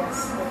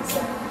areas dun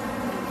sa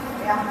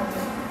kaya ako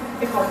naging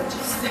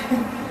ecologist.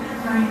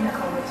 Marine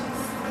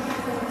ecologist.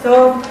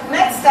 So,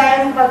 next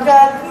time,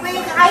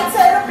 kahit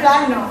sa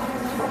aeroplano,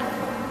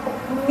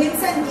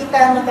 minsan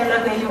kita mo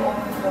talaga yung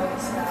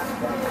zones na.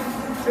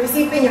 So,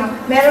 isipin nyo,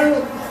 merong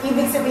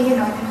ibig sabihin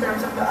nun in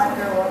terms of the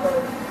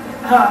underwater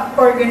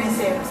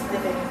organisms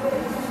living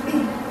there.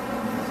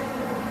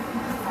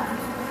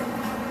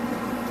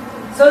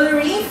 So, the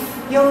reef,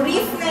 yung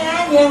reef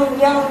na yan,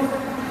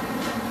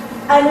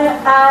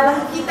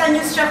 nakikita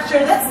nyo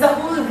structure, that's the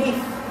whole reef,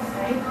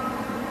 right?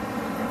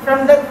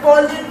 From that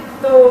polyp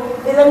to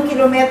ilang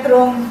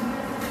kilometrong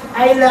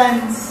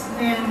islands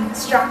and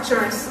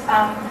structures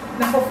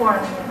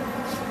na-form yan.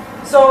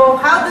 So,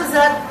 how does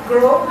that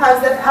grow? How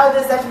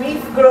does that reef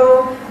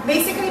grow?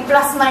 Basically,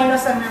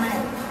 plus-minus ang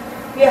naman.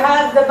 You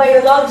have the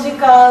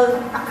biological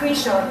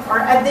accretion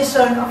or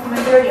addition of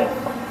material.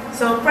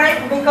 So,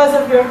 because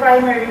of your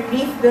primary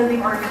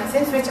reef-building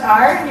organisms, which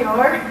are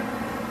your,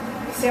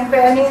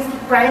 siyempre, ano yung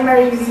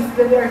primary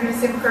reef-building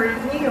organism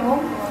currently?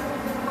 Yung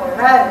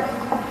coral.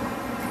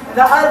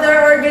 The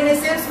other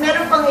organisms,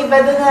 meron pang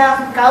iba doon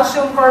na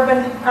calcium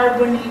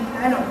carbonate,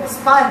 na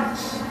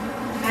sponge.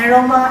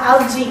 Merong mga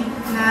algae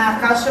na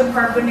calcium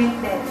carbonate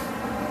din.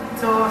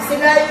 So,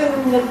 sila yung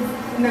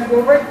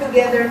nag-work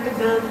together to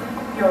build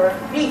your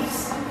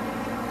reefs.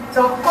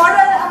 So,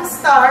 coral ang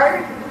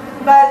star,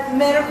 but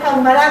meron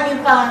pang marami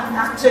pang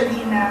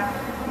actually na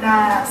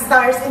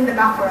stars in the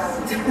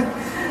background.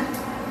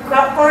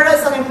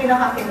 Corals ang yung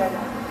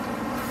pinakakilala.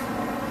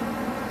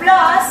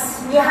 Plus,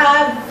 you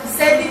have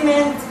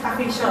sediment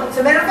accretion.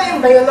 So, meron kayong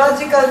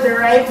biological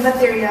derived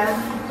material,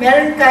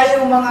 meron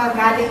kayong mga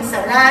galing sa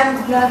land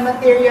na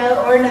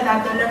material or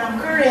nadadala ng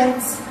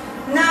currents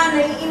na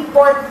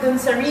nai-import dun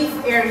sa reef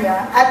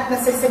area at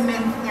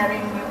nasa-cement niya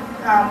rin yung,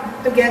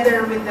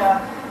 together with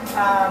the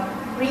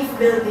reef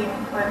building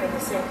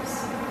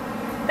organisms.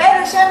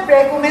 Pero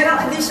syempre, kung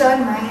merong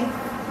addition, may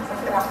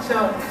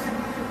subtraction.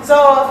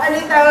 So, ano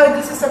yung tawag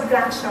doon sa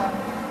subtraction?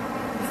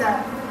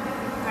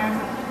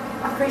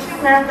 Accretion,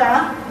 meron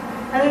ka?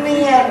 Ano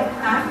nangyayari?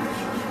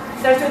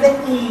 Starts with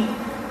an E.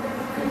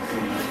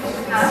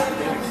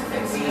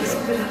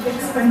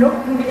 Ano?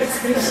 Hindi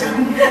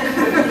excretion.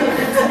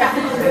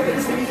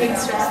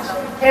 Extraction.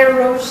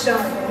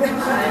 Erosion.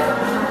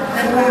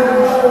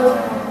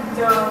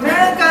 So,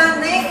 meron ka,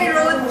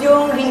 na-erode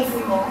yung reef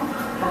mo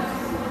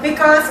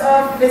because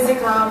of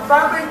physical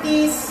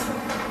properties,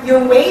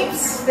 yung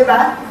waves, di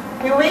ba?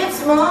 Yung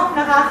waves mo,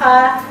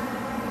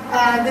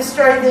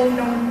 nakaka-destroy din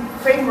ng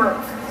framework.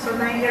 So,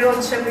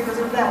 na-erode siya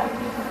because of that.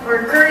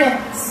 Or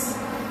currents.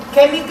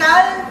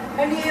 Chemical,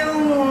 ano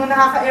yung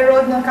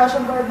nakaka-erode ng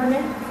calcium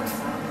carbonate?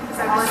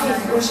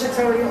 Ocean,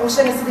 so yung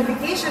ocean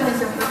acidification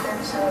is a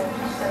potential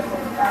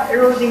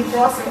eroding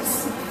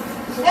process.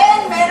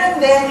 And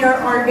meron din your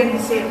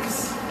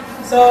organisms.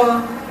 So,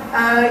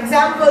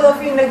 example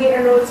of yung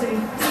nag-erode sa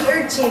sea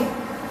urchin.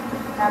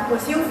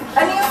 Tapos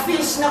ano yung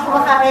fish na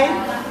kumakain?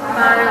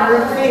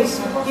 Coral fish.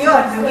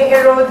 Yun,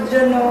 nag-erode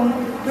dyan ng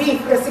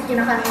reef kasi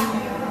kinakain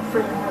niya yung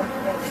framework.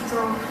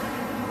 So,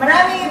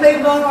 maraming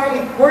iba-ibang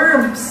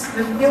worms.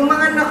 Yung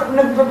mga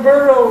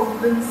nagbaburrow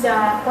dun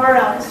sa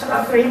corals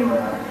at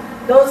framework,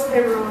 those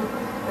erode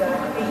the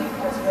reef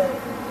as well.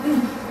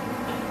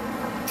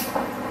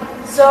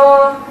 So,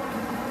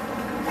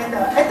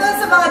 ito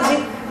sa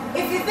mga,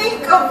 if you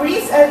think of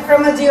reefs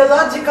from a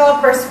geological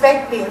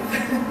perspective,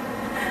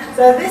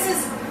 so this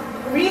is,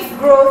 reef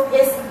growth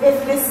is if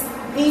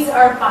these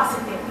are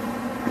positive.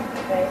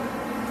 Okay?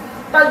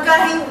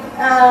 Pagka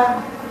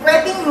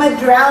pwedeng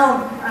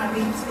ma-drown ang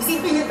reefs.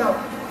 Isipin nyo to.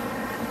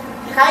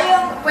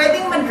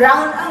 Pwedeng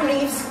ma-drown ang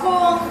reefs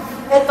kung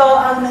ito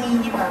ang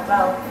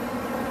nangingibabaw.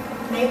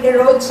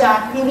 Na-erode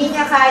siya, hindi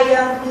niya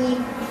kayang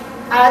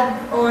i-add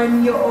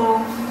on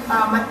yung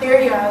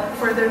material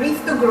for the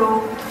reef to grow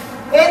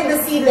and the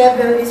sea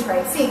level is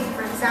rising,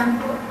 for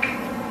example.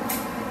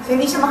 So,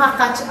 hindi siya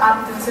makakatch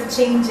up dun sa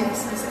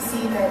changes dun sa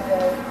sea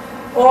level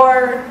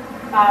or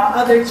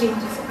other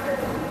changes occur.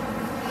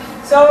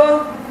 So,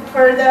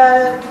 for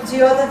the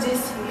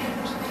geologists here,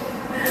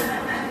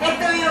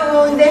 ito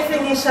yung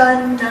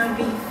definition ng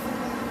reef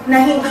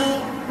na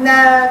hindi,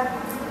 not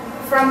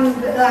from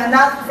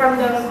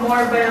the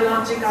more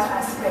biological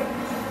aspect.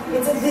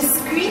 It's a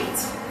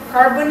discrete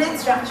carbonate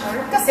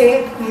structure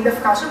kasi made of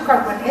calcium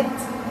carbonate,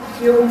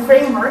 yung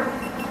framework,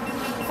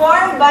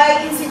 formed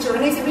by in situ.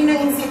 Ano yung sabihin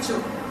ng in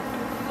situ?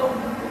 Ano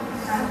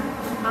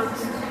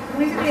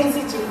yung sabihin in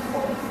situ?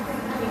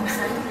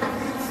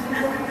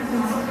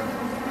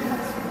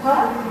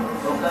 Huh?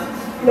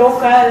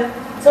 Local.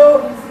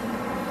 So,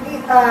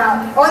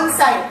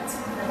 on-site,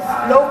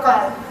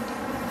 local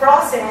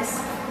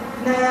process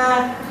na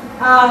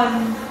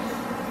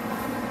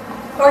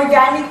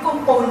organic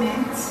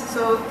components.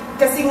 So,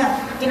 kasi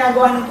nga,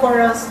 ginagawa ng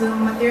corals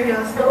ng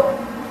materials doon.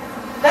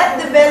 That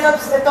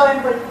develops, ito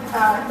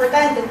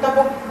importante,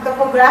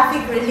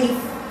 topographic relief.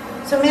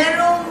 So,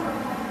 merong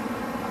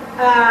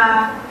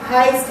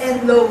highs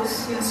and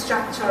lows yung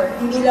structure,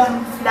 hindi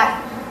lang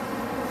flat.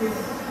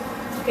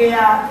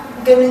 Kaya,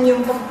 ganun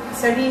yung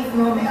sa reef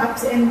mo, may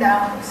ups and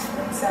downs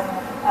sa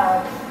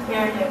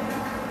area.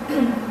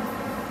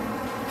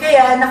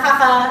 Kaya,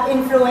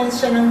 nakaka-influence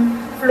siya ng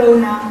flow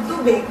ng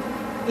tubig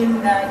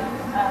in the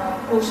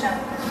ocean.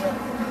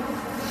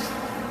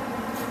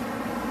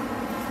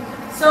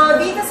 So,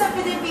 dito sa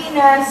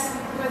Pilipinas,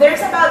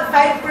 there's about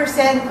 5%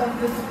 of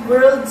the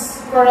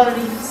world's coral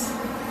reefs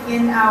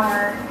in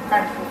our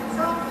country.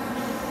 So,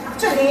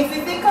 actually, if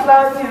you think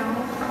about,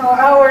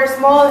 our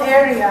small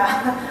area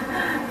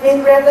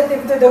in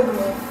relative to the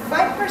globe,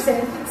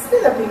 5%, it's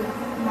still a big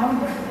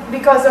number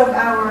because of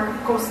our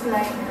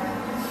coastline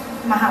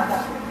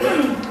mahaba.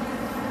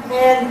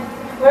 And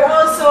we're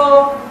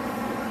also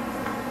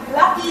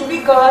lucky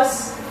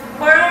because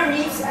coral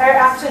reefs are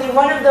actually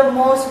one of the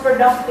most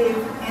productive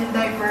and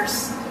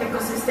diverse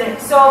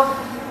ecosystems. So,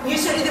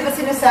 usually, di ba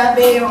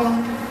sinasabi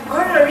yung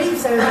coral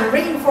reefs are the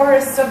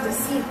rainforests of the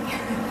sea.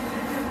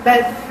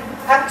 But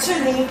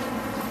actually,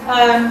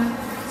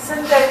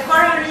 sometimes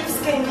coral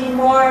reefs can be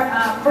more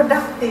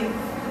productive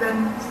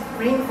than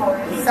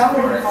rainforests. Some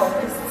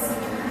rainforests.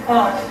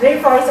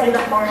 Rainforests are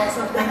the forests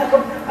of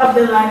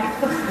the land.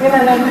 Yun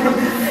na lang.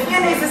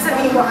 Yun ay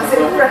sasabihin ko kasi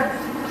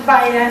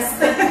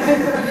biased.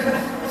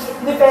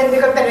 Depende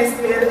kung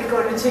terrestrial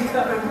ecology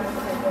ka or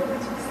marine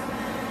ecologist.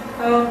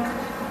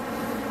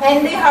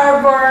 And they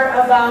harbor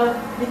about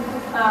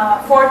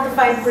 4 to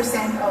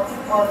 5% of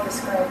all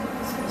described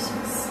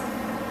species.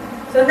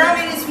 So,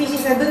 dami ng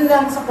species na dun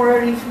lang sa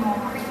coral reef mo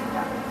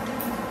makikita.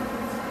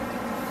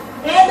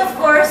 And of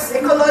course,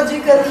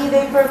 ecologically,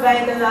 they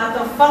provide a lot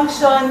of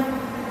function.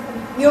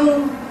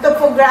 Yung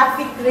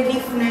topographic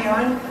relief na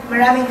yon,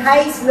 maraming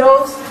highs,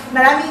 lows,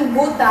 maraming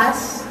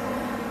butas,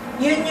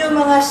 yun yung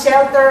mga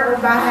shelter or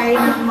bahay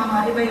ng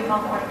mga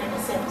iba-ibang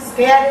organisms.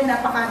 Kaya rin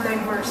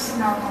napaka-diverse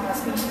ng mga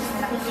species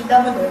na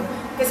nakikita mo doon.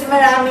 Kasi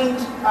maraming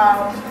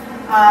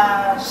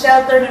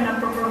shelter na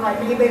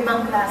naproprovide ng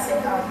iba-ibang klase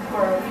ng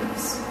coral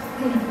reefs.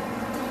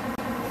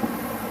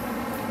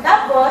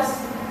 Tapos,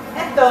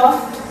 ito,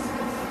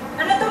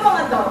 ano itong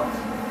mga to?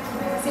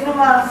 Sino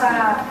mga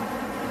sea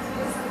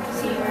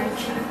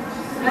urchin?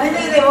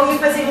 Hindi, huwag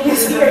yung pasilin yung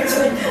sea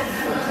urchin.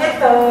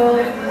 Ito,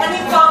 ano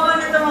yung common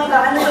na itong mga?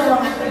 Ano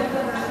itong mga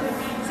to?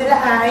 Sila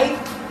ay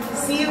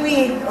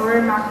seaweed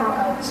or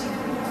macroalgae.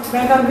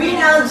 Meron green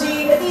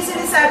algae. Ito yung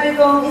sinasabi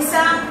kong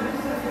isang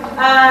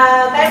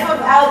type of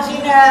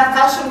algae na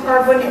calcium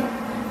carbonate.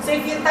 So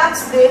if you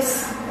touch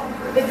this,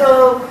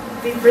 it'll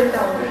be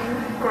brittle,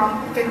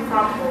 can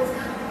crumble.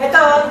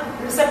 Ito,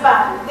 isa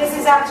pa, this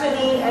is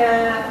actually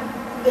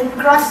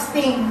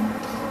encrusting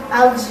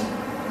algae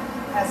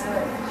as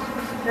well.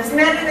 Tapos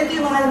meron na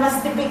yung mga mas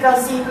typical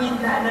seaweed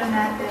na alam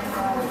natin,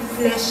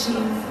 fleshy,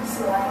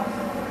 slime.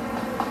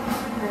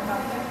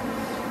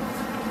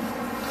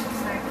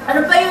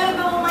 Ano pa yung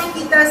iba mong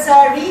makikita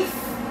sa reef?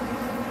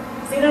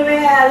 Sino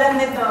may alam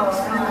nito?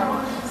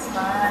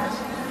 Sponge.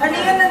 Ano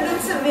yun nandun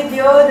sa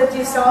video that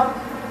you saw?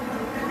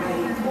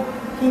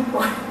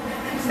 people.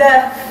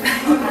 The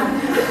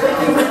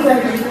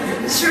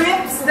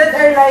shrimps that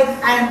are like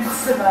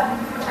ants, diba?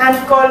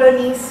 Ant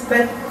colonies,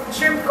 but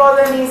shrimp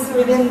colonies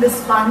within the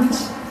sponge.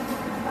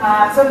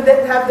 So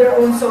that have their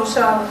own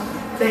social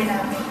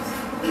dynamics.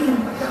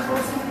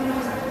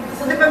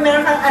 So di ba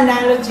meron kang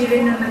analogy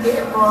rin na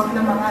nag-evolve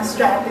ng mga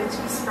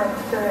strategies from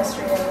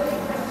terrestrial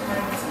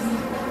organisms.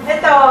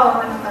 Ito,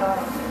 ano to?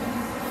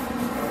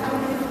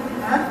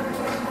 Ha?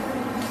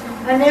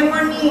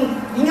 Anemone.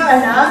 Hindi nyo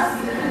alam?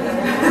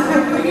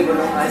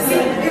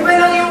 Iba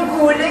lang yung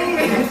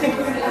kulay.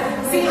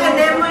 Si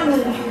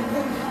anemone.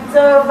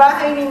 So,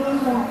 bahay ni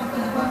Nemo.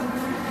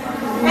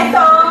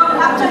 Ito,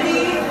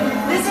 actually,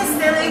 this is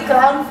still a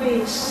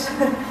clownfish.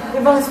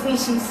 Ibang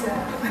species.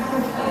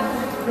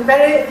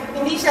 Pero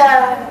hindi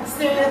siya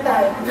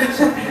stereotype.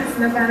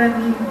 Na parang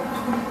Nemo.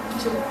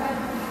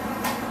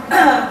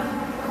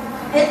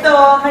 Ito,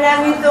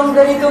 marami itong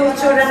ganitong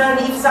itsura ng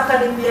reef sa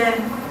Caribbean.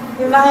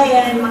 Yung mga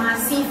yan, mga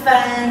sea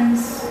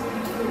fans,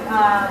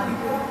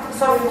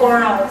 soft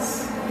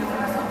corals.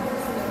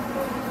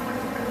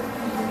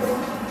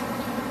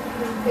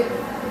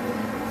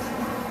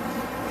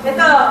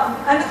 Ito,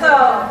 ano to?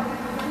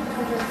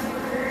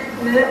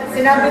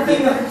 Sinabi ko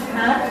yun.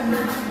 Ha?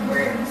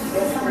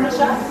 Ano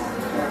siya?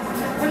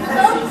 Ano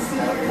to?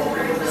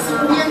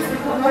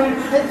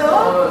 Ito?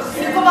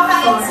 Yung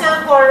kumakain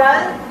sa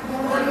coral?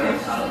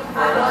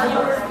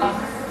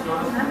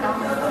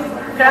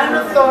 Crown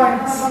of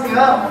thorns.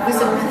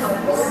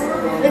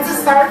 It's a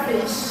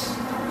starfish.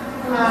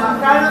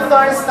 Crown of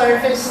thorns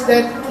starfish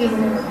that can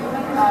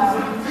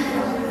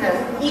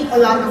eat a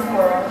lot of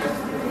coral.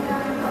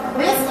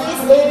 This is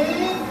a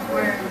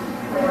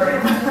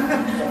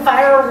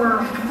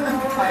fireworm.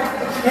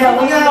 Yeah,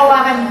 huwag yung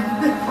hawakan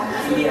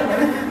niya.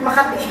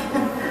 Makati.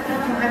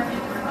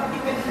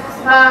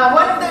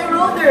 One of the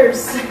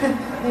eroders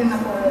in the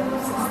coral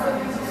system.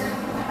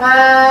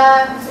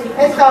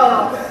 Ito.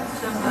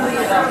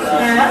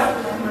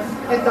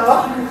 Ito.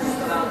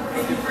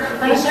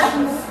 Ano siya?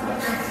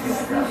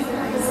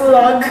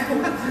 Slug.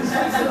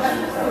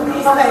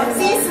 Okay,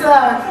 sea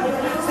slug.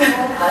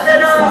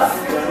 Pero,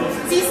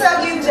 sea slug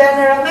yung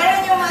general.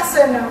 Meron yung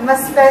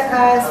mas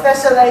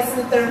specialized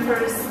na term for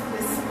this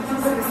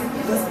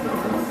species.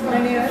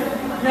 Ano yun?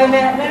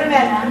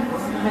 Meron.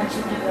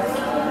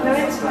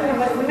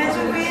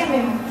 Na-mention ko yun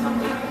eh.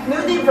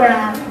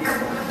 Nudibranch.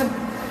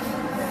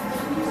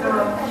 So,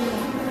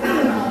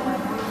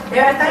 they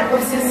are a type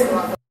of sea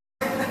slug.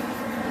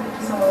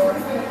 So,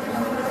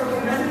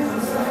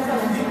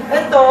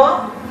 ito,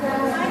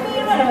 ano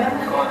yun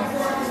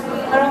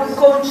parang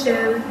cone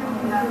shell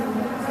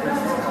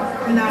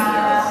na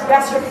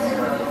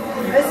gastropod.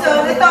 So,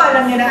 ito,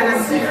 alam niyo na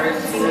alam.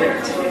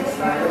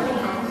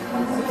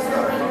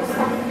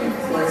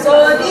 So,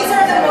 these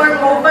are the more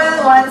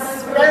mobile ones,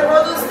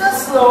 although still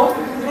slow.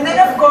 And then,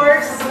 of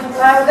course,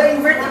 the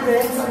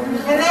invertebrates.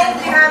 And then,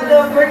 we have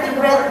the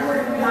vertebrate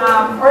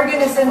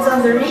organisms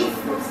on the reef.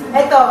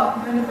 Ito,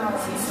 ano to?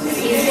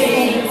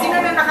 Sisnake. Sino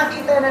na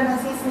nakakita na ng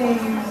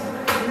sisnake?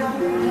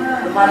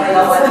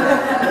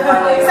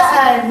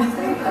 Saan?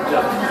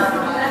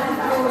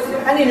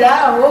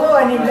 Anilaw. Oo,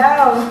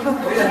 Anilaw.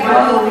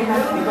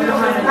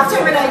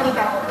 Actually, may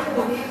nakikita ko.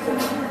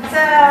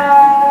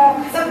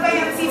 Saan ba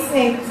yung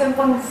sisnake? Saan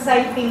pang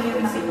sighting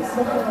yung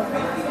nakikita?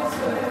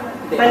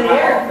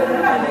 Baler?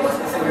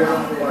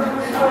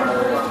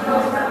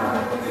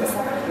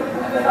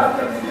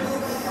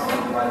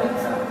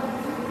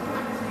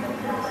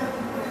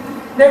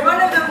 They're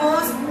one of the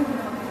most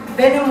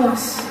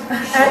venomous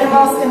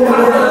animals in the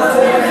world.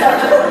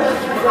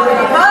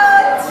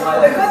 But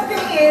the good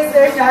thing is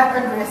they're not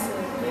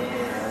aggressive.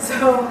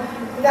 So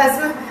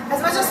as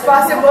much as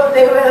possible,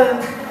 they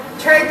will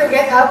try to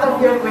get out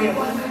of your way.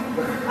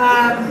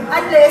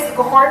 Unless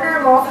corner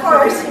mo, of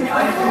course,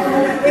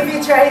 if you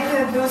try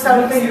to do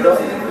something.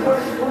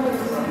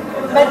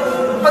 But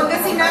pag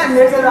kasinan,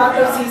 there's a lot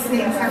of sea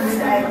snakes on these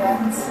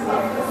islands.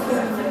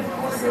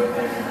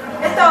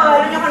 Ito,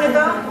 alam niyo kung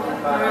ito?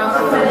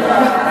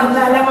 Ang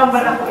lalamang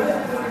barakuda.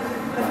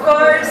 Of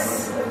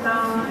course, ito.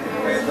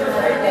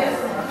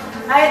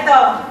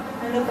 Ito.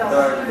 Ano to?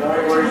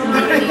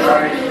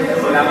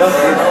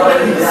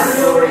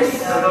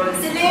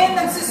 Sila yung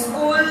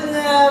nagsuschool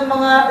na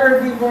mga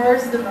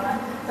herbivores, diba?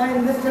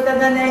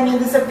 Natatandaan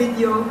niyo sa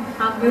video,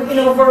 yung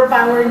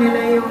in-overpower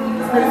nila yung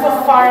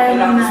nagpa-farm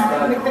na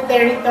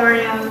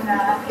nagpa-territorial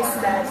na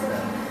isla.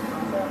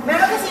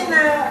 Meron kasi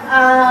na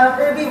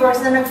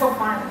herbivores na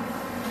nagpa-farm.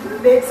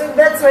 So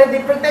that's why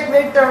they protect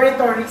their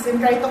territories and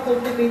try to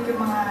cultivate yung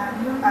mga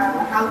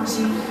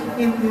algae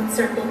in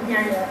certain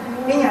area.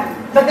 Ganyan.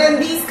 But then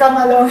these come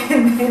along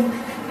and then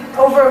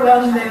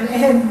overwhelm them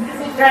and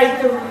try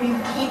to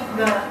eat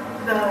the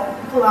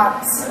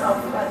plots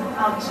of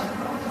algae.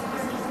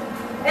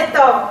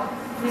 Ito.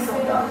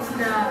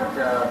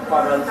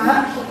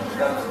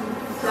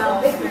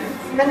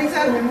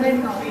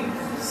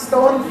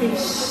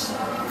 Stonefish.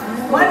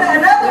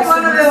 Another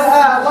one of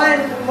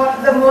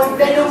the most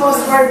venomous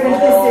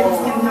organisms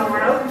in the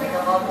world.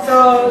 So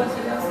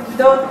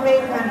don't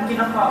make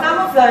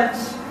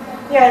camouflage.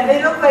 Yeah,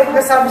 they look like the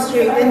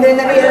substrate, and then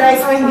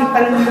na-realize ko hindi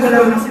pala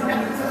nagalaw na sila.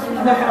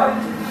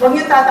 Huwag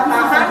niyo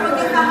tatakakan, huwag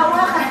niyo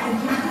hahawakan.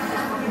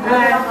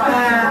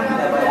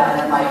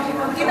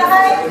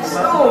 Kinakain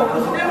gusto.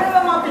 Pero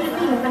naman mga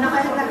Pilipino,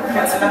 kinakain lang.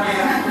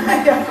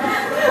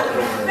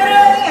 Pero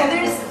yan,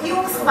 there's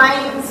yung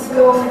spines,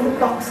 yung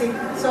toxic.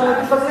 So,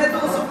 pag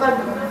natusok ka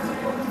doon,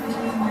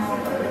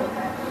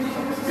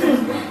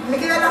 may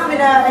kilala kami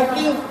na, I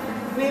think,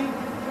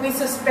 we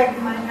suspect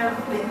might have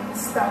been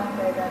stung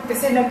by that.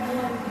 Kasi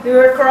we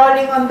were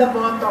crawling on the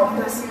bottom,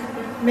 tapos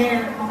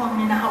mukhang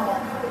may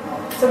nahawan.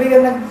 So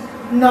biglang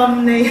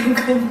nag-numb na yung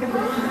kanyang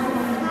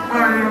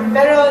arm.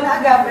 Pero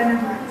naagapan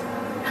naman.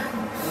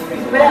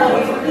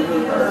 Wala.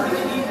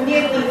 Hindi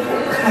yan eh.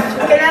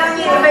 Kailangan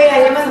niya iba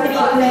yan, yung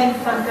treatment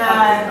pagka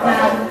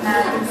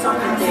natin sa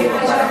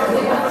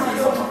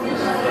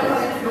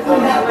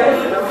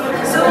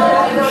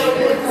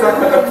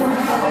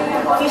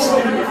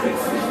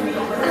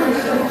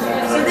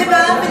So,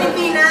 diba,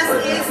 Pilipinas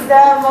is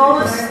the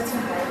most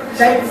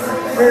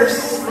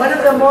diverse, one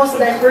of the most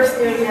diverse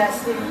areas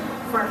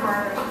for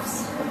coral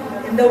reefs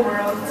in the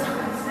world.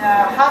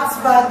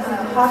 Hotspot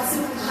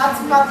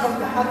of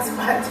the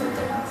hotspot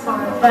for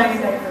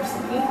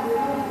biodiversity.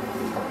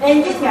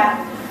 And yun nga,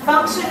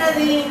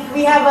 functionally,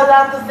 we have a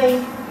lot to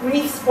thank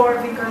reefs for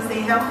because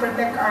they help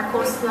protect our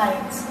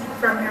coastlines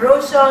from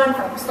erosion,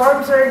 from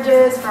storm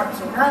surges, from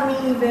tsunami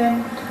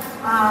even.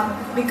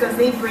 Because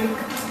they break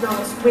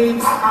those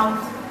waves out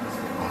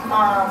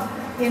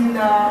in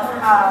the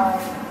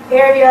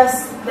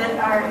areas that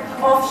are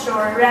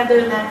offshore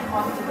rather than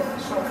onto the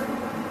shore.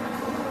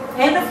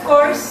 And of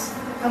course,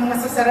 ang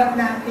masasarap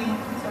natin,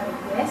 sorry,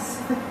 yes?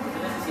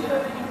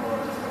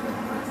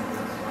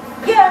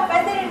 Yeah,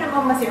 pwede rin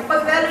naman masarap.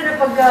 Lalo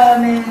na pag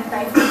may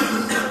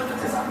typhoon,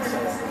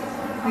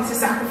 may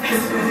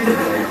sasacrifice.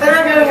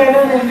 Talagang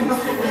gano'n eh.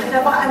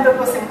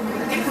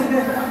 Napaka-anthropocentric.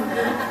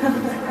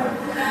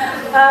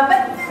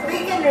 But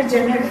they can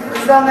regenerate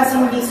as long as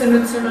hindi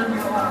sunod-sunod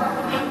yung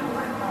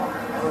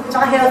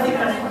tsaka healthy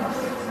pa rin.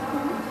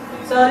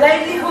 So,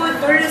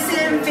 livelihood,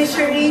 tourism,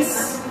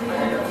 fisheries.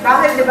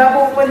 Bakit, di ba,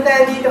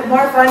 pupunta dito?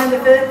 More fun in the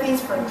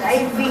Philippines for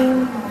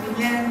diving,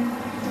 ganyan.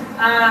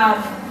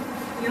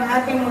 Yung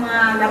ating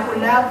mga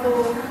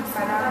lapu-lapu,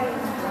 sarap,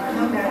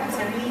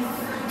 sa reef.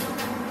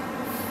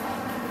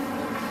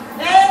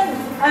 And,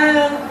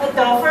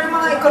 ito, for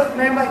mga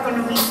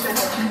economista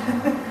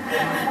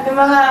yung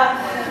mga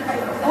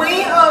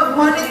way of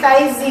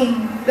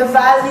monetizing the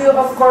value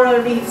of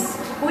coral reefs,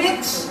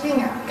 which,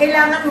 yun nga,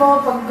 kailangan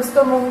mo, pag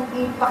gusto mong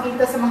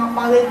ipakita sa mga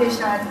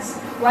politicians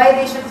why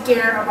they should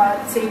care about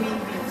saving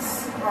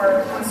reefs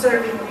or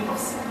conserving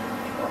reefs.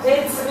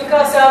 It's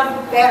because of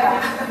pera,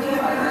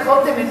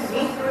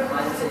 ultimately.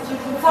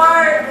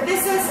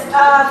 This is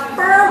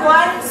per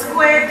 1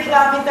 square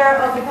kilometer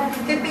of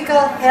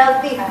typical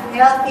healthy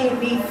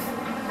reef.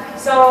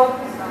 So,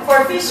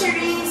 for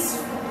fisheries,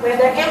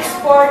 whether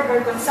export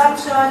or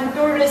consumption,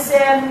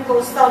 tourism,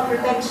 coastal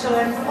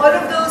protection, all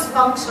of those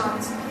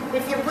functions,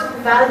 if you put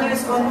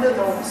values onto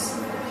those,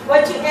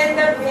 what you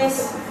end up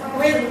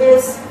with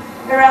is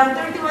around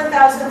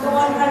 31,000 to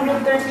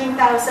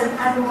 113,000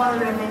 annual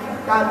revenue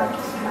dollars.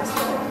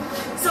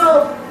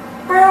 So,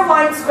 per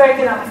 1 square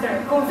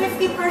kilometer, kung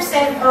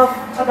 50% of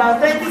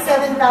about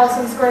 27,000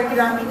 square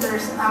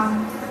kilometers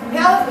ang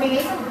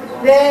healthy,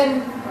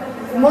 then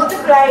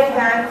multiply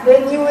that,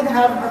 then you would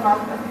have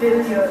about 1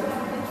 billion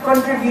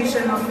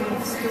contribution of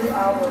reefs to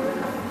our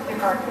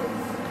economy.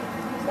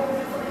 So,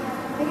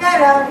 nga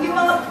lang, yung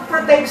mga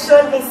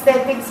protection,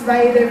 aesthetics,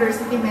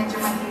 biodiversity, medyo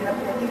mahirap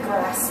yan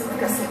i-grasp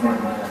kasi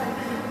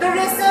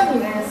tourism,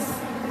 yes.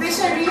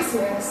 Fisheries,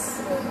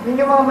 yes. Yun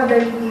yung mga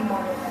madaling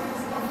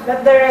i-monetize.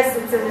 But the rest,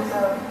 it's a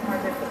little more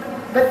difficult.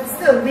 But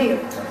still,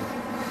 real.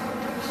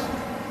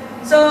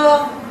 So,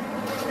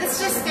 let's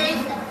just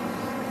take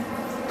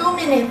 2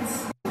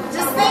 minutes.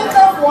 Just think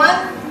of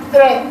one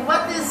threat.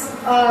 What is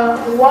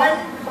one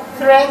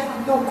threat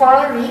to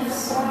coral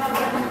reefs?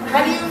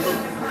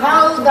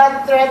 How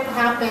that threat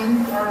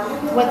happened, or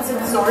what's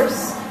its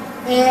source,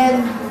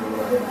 and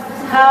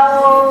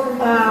how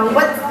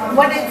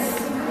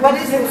what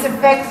is its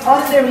effect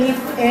on the reef,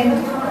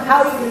 and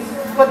how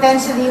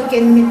potentially you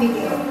can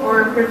mitigate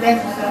or prevent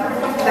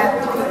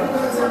that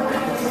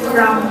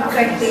from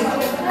affecting.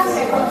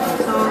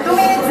 So 2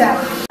 minutes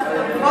out.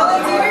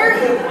 Volunteer?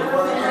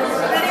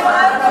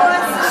 Anyone who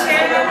wants to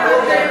share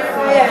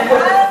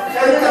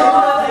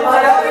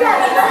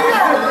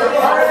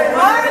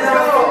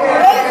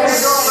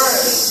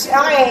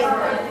Okay.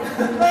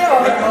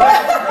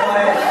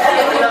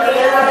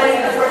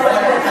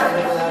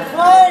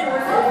 One.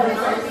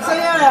 So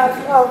yeah,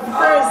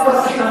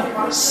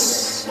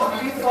 first. What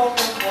we thought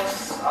of was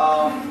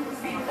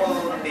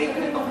people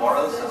taking the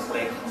corals as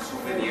like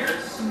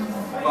souvenirs,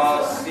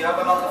 because you have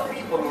a lot of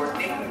people who are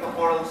taking the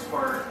corals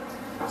for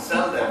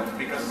sell them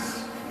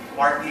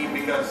partly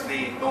because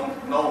they don't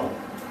know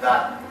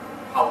that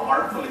how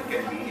harmful it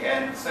can be,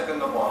 and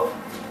second of all,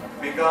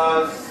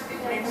 because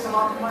it makes a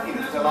lot of money.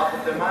 There's a lot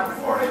of demand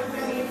for it.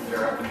 And if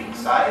you're at the beach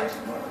side,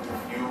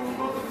 you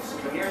go to the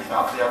souvenir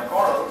shop, they have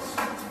corals.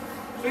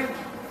 Sweet,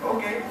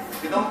 okay.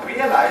 They don't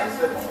realize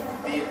that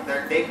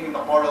they're taking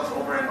the corals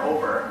over and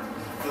over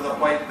to the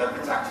point that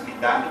it's actually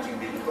damaging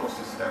the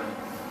ecosystem.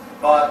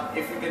 But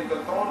if you can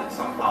control it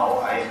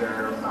somehow,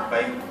 either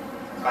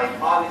by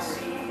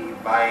policy,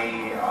 by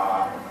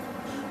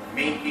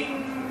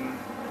making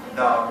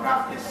the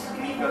practice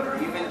legal, or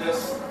even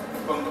just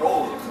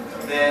controlled,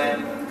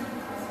 then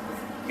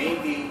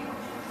maybe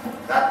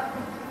that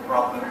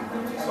problem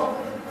could be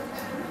solved.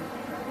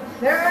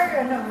 There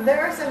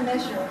are some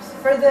measures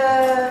for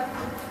the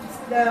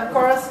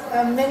corals.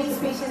 Many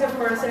species of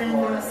corals are in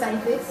the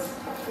side list,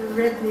 the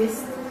red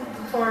list,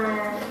 for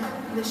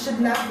that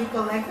should not be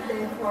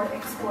collected or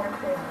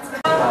exported.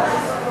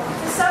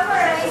 To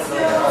summarize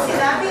yung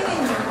sinabi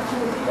ninyo,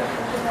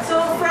 so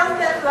from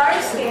that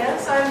large scale,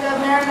 so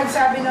meron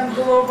nagsabi ng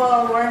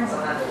global warming,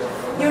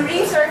 yung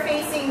reefs are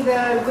facing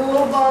the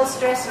global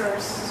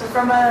stressors. So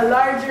from a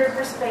larger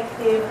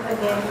perspective,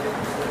 again,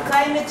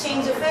 climate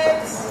change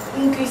effects,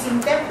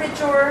 increasing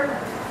temperature,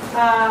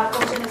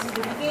 ocean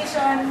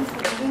acidification,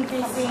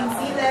 increasing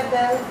sea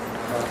level,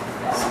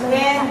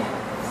 and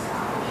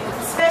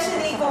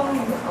especially kung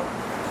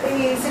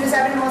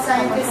sinasabi ng mga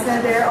scientists na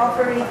they're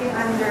operating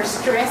under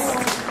stress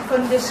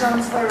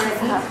conditions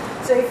already.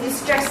 So if you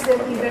stress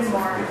them even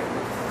more,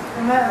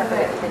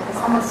 mag-break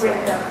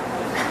down.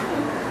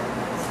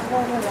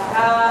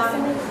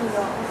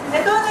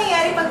 Ito ang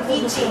nangyayari pag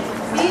bleaching.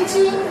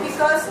 Bleaching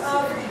because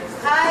of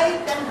high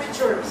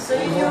temperatures. So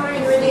yun yung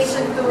in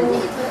relation to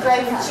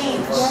climate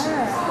change.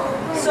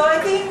 So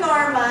ito yung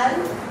normal.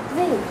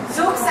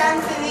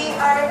 Zooxanthellae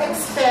are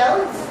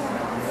expelled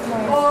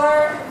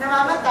or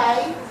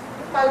namamatay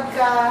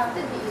pagka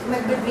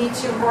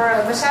nag-bleach yung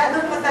coral.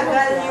 Masyadong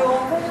matagal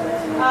yung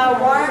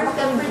warm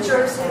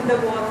temperatures in the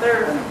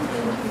water.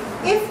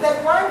 If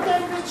that warm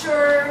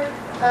temperature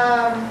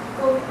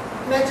kung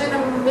medyo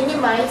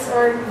na-minimize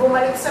or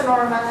bumalik sa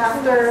normal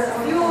after a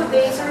few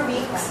days or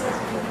weeks,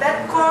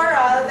 that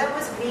coral that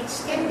was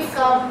bleached can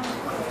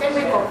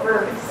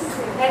recover.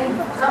 And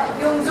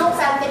yung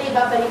zooxanthellae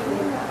babalik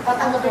din.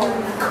 Tatanggapin yung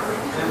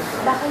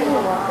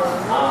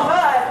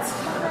but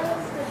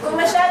kung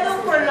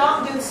masyadong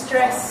prolonged yung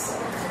stress,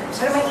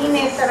 pero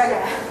mainit talaga,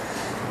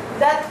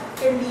 that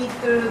can lead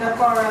to the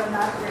coral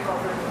not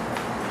recovering.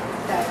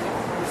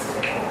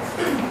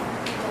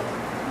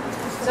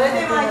 So ito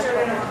yung mga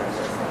itsura na ito.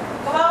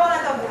 Kawawa na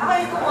ito. Ako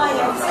yung kumuha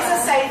niya. Kasi sa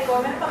site ko,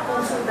 may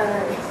pa-consult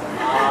talaga.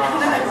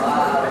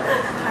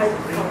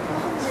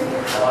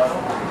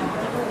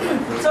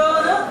 So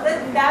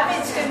the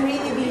damage can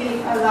really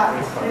be a lot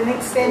and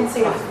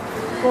extensive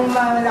kung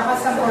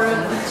malakas ang coral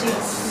bleaching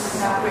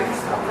na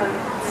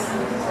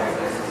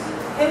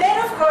and then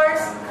of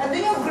course,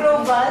 andun yung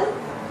global,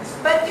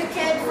 but you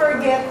can't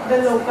forget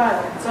the local.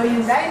 So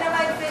yung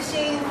dynamite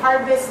fishing,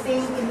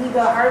 harvesting,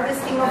 illegal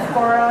harvesting of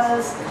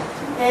corals,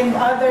 and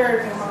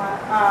other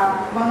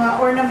mga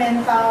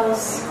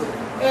ornamentals,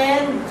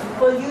 and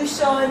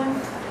pollution,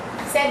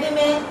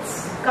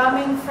 sediments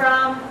coming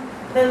from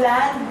the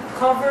land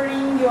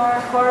covering your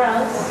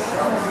corals.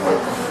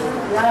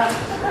 Yeah.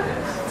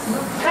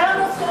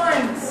 Crown of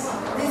thorns,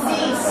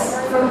 disease,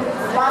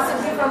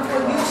 possibly from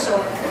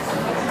pollution,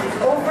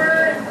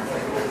 over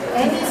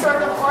any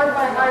sort of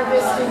urban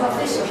harvesting of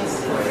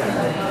fishes.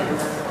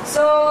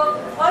 So,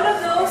 all of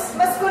those,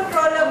 mas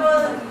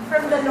controllable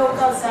from the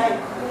local side.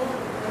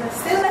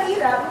 Still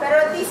mahirap,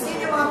 pero at least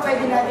yun yung mga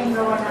pwede natin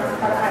gawa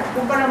ng paraan.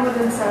 Kumpara mo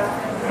dun sa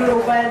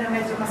global na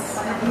medyo mas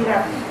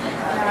mahirap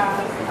na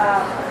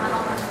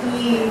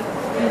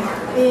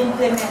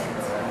i-implement.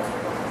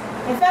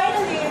 And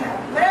finally,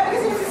 marami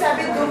kasi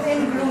nagsasabi doom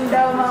and gloom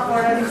daw mga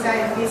coral reef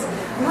scientists.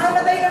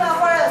 Mamatay na mga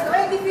corals.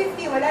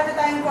 2050, wala na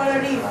tayong coral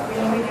reef.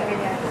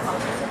 Ganyan.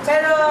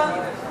 Pero,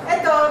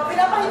 ito,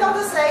 pinapakita ko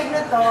sa slide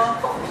na to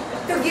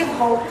to give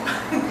hope.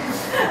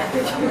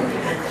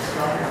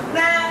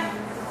 Na,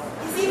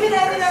 isipin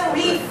natin ang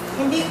reef,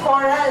 hindi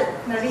coral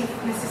na reef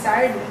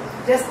necessarily.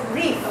 Just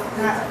reef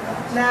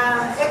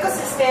na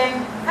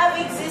ecosystem have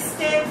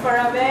existed for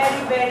a very,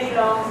 very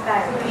long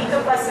time. Dito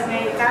pa sa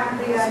may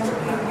Cambrian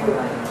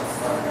period.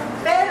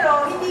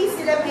 Pero hindi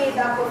sila made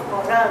up of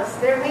corals.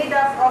 They're made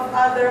up of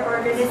other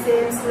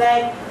organisms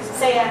like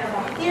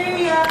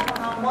cyanobacteria,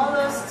 mga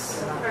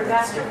mollusks, or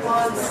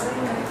gastropods.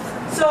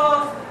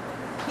 So,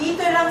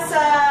 dito lang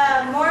sa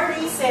more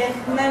recent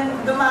na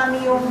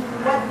dumami yung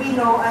what we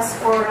know as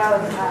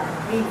coral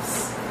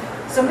reefs.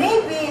 So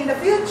maybe in the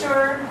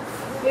future,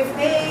 if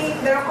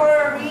there are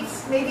coral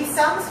reefs, maybe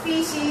some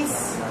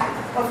species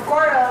of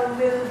coral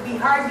will be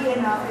hardy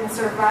enough and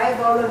survive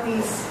all of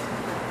these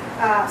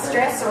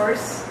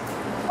stressors.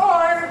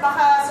 Or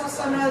baka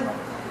susunod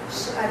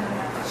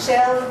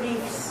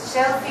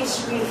shellfish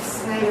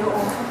reefs na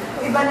yung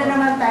iba na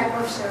naman type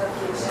of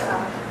shellfish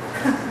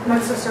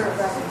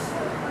magsusurvive.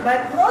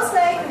 But most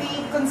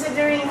likely,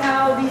 considering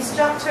how these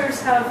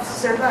structures have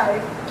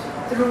survived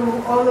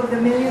through all of the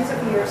millions of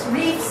years,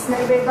 reefs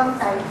na iba-ibang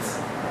types,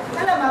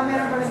 alam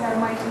meron pa rin tayo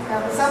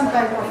makikita some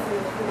type of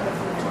reef.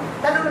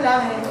 Tanong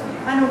lang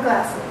anong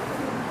klase?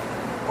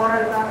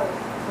 Coral ba?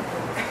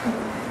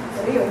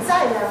 So yun,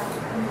 sayang.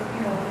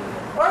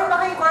 Or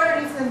baka yung coral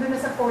reef nandun na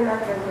sa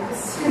polar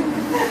areas.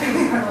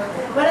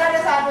 Wala na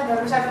sa atin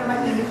doon, masyadong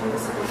mainit po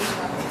sa tubig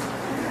namin.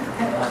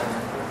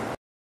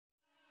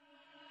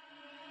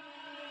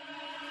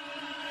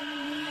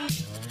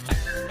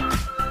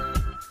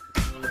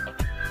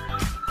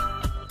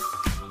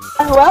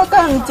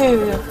 Welcome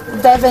to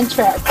Devon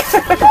Trek.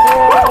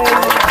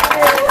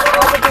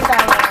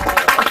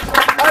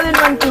 All in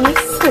one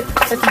piece.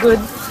 That's good.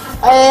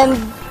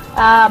 And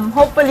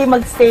hopefully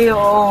magstay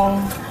yung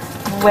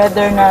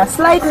weather na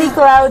slightly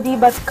cloudy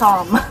but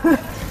calm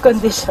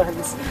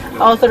conditions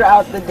all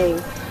throughout the day.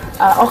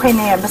 Okay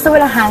na yan. Basta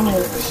walang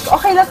hangin.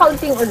 Okay lang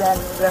kaunting ulan.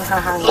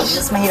 Walang hangin.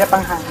 Mas mahirap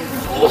ang hangin.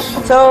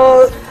 So,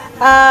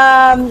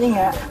 yun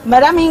nga,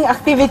 maraming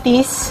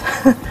activities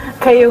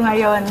kayo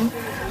ngayon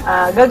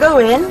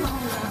gagawin.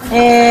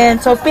 And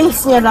so,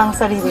 pace nyo lang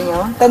sarili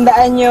nyo.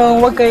 Tandaan nyo,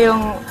 huwag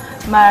kayong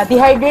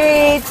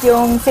ma-dehydrate.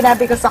 Yung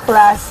sinabi ko sa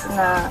class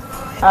na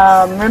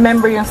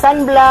remember yung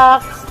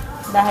sunblock.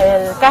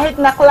 Dahil kahit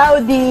na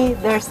cloudy,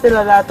 there's still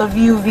a lot of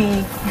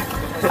UV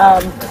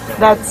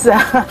that's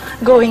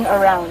going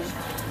around.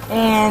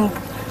 And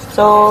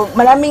so,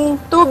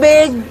 maraming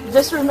tubig.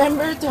 Just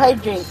remember to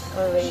hydrate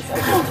always.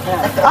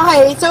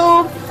 Okay,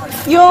 so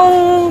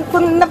yung,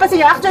 kung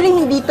napansin nyo, actually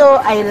hindi to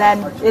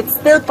island. It's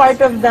still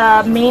part of the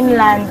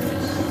mainland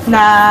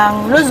ng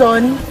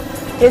Luzon.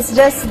 It's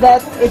just that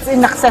it's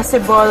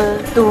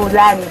inaccessible to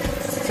land.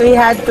 So we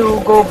had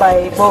to go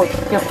by boat.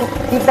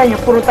 Kita nyo,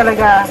 puro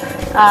talaga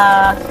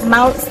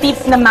steep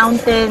na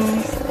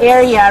mountain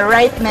area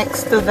right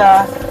next to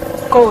the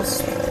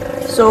coast.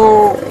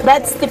 So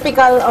that's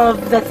typical of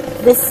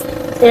this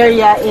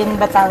area in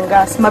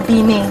Batangas,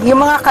 Mabini. Yung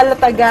mga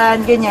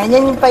kalatagan, ganyan,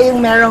 yan yung pa yung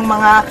merong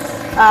mga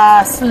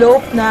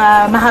slope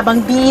na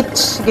mahabang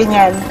beach,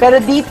 ganyan. Pero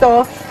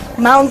dito,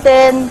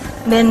 mountain,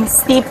 then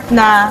steep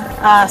na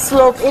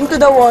slope into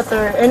the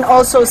water, and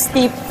also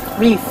steep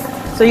reef.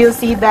 So you'll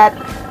see that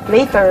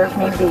later,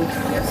 maybe.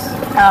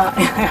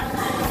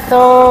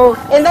 So,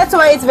 and that's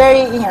why it's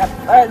very,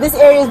 this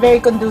area is very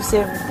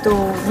conducive to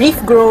reef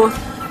growth.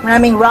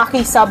 Maraming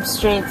rocky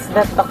substrates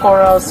that the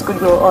corals could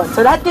grow on.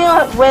 So that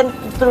went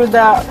through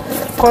the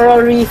coral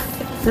reef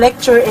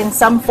lecture in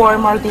some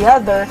form or the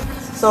other.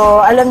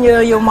 So alam nyo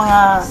yung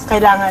mga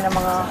kailangan ng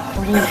mga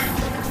reef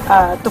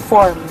to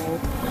form. Right?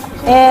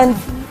 And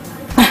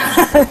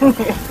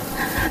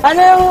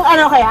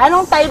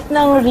anong type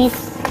ng reef?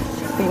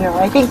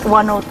 I think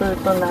 102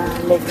 to na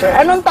lecture.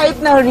 Anong type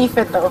ng reef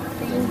ito?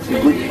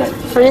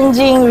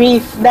 Fringing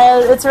reef.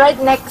 Dahil it's right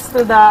next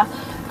to the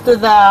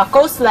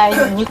coastline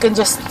and you can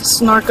just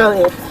snorkel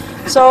it.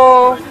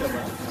 So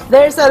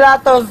there's a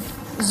lot of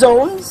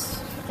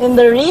zones in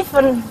the reef.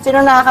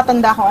 Sino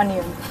nakakatanda kung ano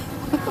yun?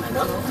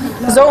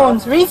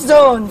 Zones, reef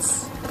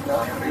zones.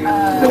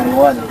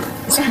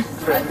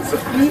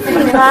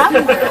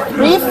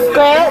 Reef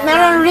crest,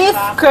 meron reef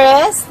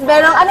crest,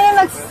 meron ano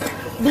yung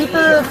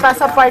dito pa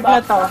sa part na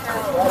to?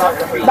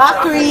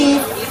 Back reef,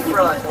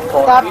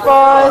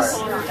 tapos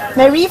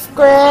may reef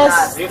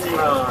crest,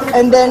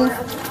 and then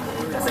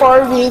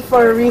forereef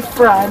or reef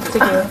front.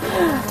 Sige.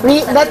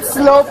 That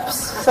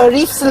slopes, so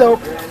reef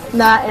slope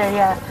na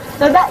area.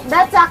 So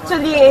that's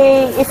actually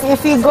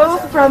if you go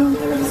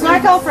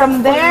snorkel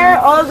from there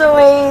all the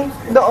way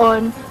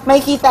doon,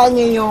 makikita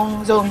nyo yung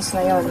zones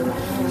na yon.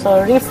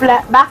 So reef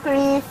flat, back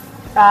reef,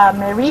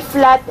 may reef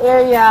flat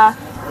area,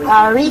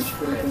 reef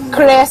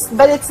crest,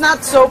 but it's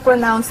not so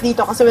pronounced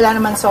dito kasi wala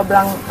naman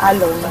sobrang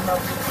alon.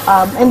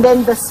 And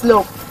then the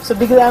slope. So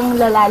biglang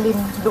lalalim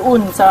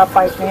doon sa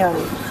part na yun.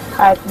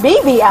 At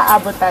maybe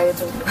aabot tayo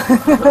doon.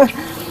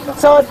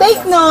 So take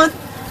note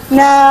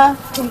na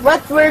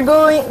what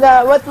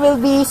we'll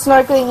be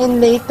snorkeling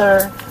in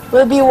later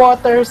will be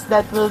waters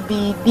that will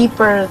be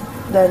deeper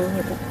than,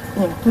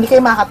 hindi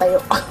kayo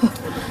makatayo.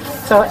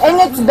 So, and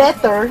it's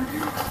better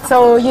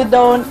so you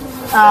don't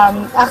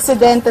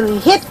accidentally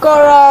hit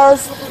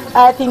corals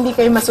at hindi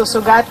kayo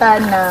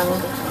masusugatan ng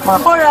mga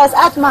corals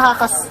at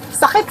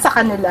makakasakit sa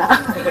kanila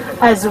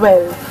as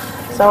well.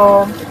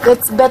 So,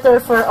 it's better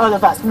for all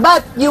of us.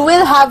 But you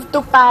will have to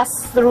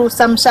pass through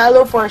some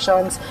shallow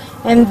portions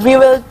and we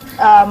will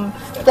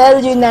tell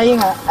you na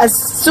yun nga, as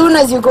soon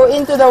as you go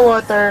into the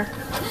water,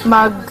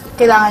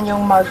 kailangan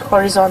yung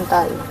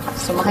mag-horizontal.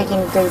 So,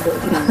 makikinig kayo doon.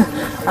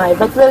 Okay,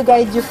 but we'll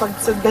guide you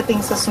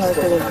pagdating sa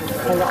snorkeling.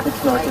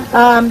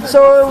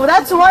 So,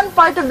 that's one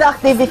part of the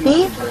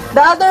activity.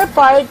 The other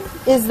part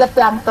is the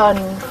plankton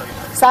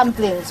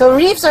sampling. So,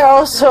 reefs are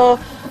also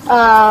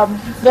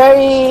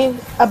very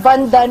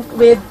abundant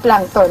with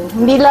plankton.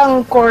 Hindi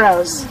lang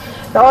corals.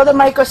 All the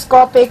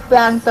microscopic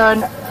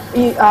plankton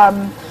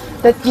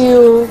that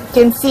you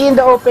can see in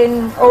the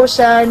open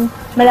ocean,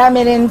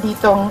 marami rin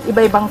ditong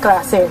iba-ibang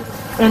klase.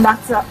 And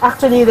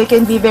actually, they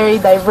can be very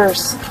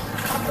diverse.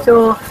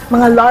 So,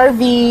 mga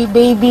larvae,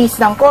 babies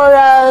ng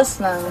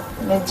corals, ng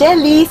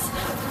jellies.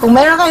 Kung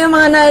meron kayong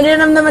mga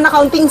nararamdaman na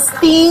kaunting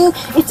sting,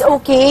 it's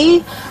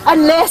okay.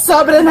 Unless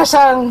sobra na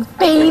siyang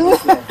pain,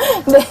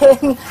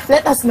 then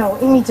let us know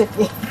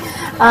immediately.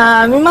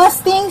 May mga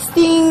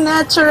sting,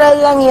 natural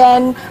lang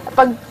yan.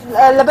 Pag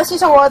labas nyo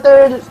sa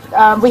water,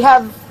 we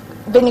have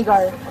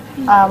vinegar.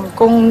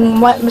 Kung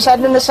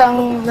masyado na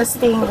siyang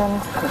na-sting, then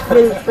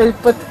we'll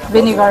put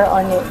vinegar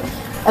on it.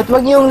 At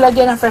wag niyong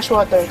lagyan ng fresh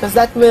water because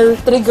that will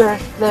trigger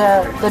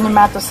the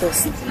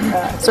nematocyst.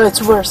 So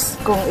it's worse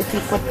if you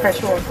put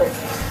fresh water.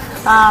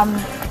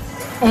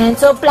 And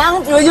so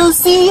you'll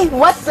see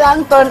what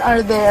plankton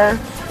are there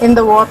in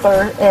the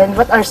water and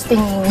what are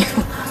stinging you.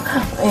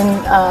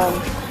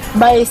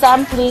 By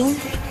sampling,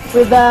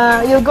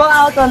 you'll go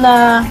out on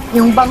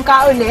yung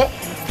bangka uli,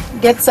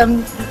 get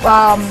some,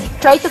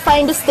 try to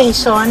find a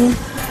station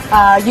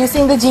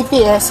using the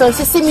GPS. So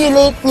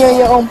simulate nyo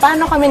yung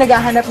paano kami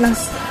naghahanap ng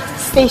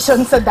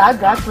station sa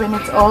dagat when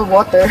it's all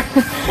water.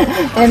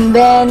 And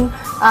then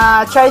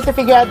try to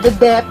figure out the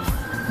depth,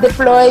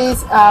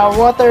 deploys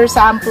water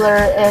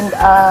sampler and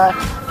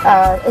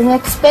an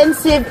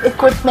expensive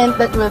equipment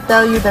that will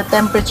tell you the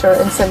temperature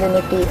and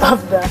salinity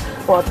of the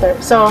water.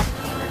 So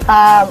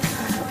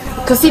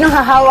kung sinong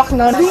hahawak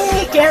nun,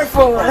 be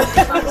careful!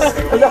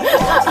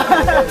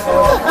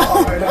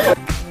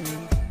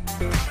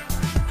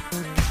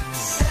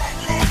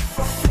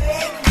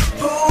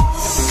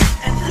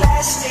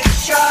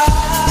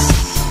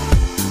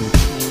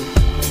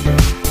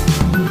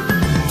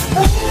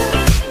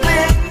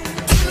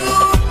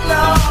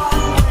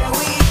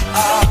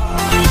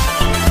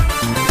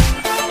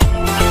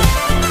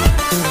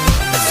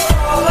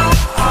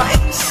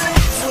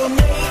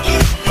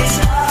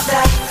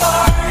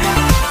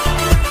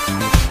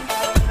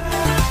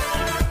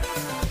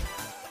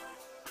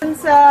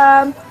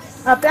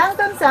 Sa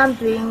plankton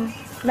sampling,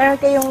 meron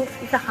kayong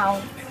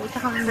isa-count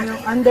nyo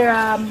under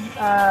a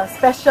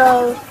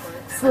special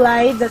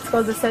slide that's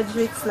called the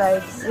Sedgwick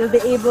slide. You'll be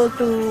able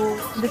to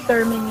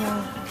determine yung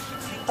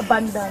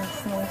abundance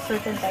ng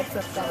certain types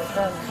of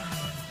plankton.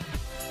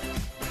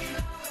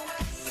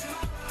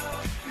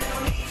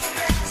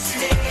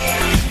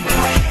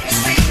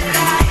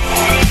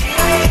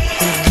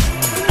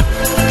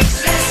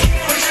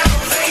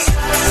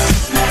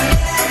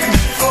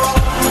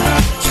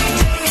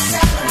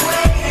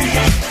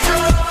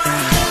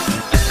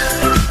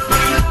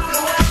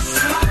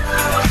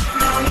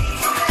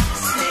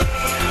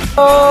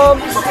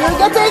 You'll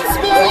get to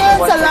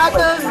experience a lot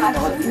of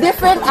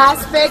different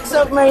aspects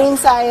of marine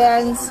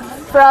science,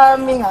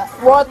 from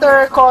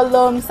water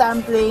column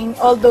sampling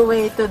all the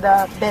way to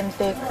the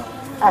benthic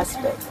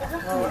aspect.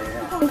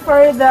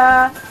 For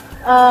the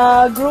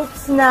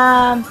groups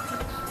na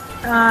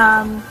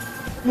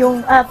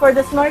for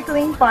the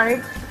snorkeling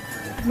part,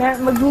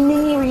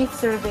 mag-mini reef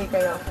survey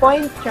kayo.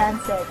 Point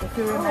transect, if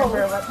you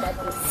remember what that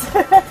is.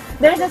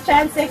 There's a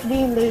transect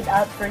being laid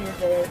out for you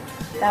there.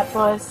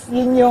 Tapos,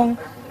 yun yung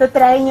to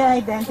try nyo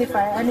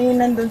identify ano yung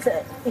nandun sa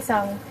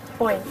isang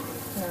point.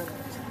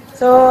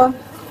 So,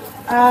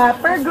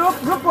 per group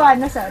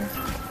 1, nasan?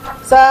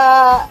 Sa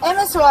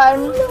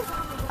MS1,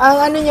 ang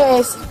ano nyo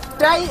is,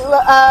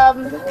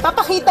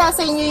 papakita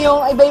sa inyo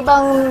yung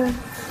iba-ibang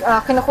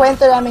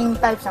kinukwento naming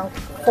types ng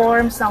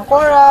forms ng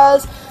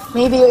corals,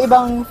 maybe yung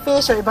ibang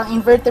fish or ibang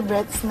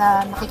invertebrates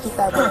na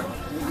makikita doon.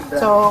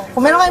 So,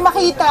 kung meron kayong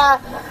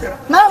makita,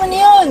 ma'am, ano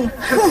yun?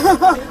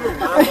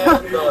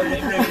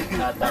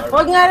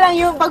 Huwag nga lang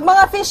yung, pag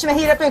mga fish,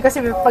 mahirap yun kasi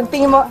pag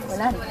tingin mo,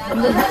 wala na.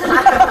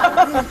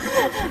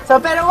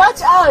 So, pero watch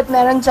out,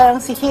 meron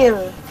siyang si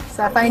Hill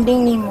sa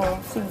Finding Nemo,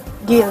 si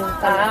Gil.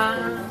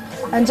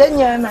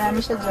 Andyan yun, marami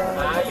siya dyan.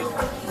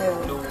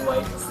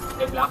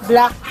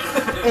 Black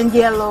and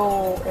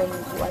yellow and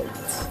white.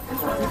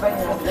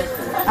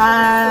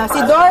 Si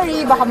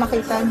Dory, baka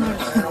makita niyo.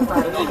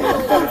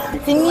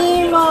 Si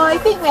Nemo, I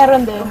think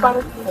meron din.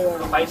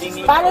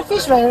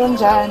 Parrotfish meron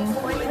dyan.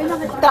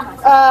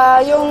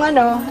 Yung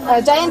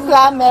giant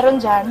clam meron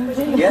dyan.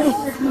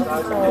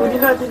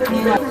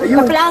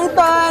 Sa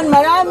plankton,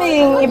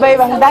 maraming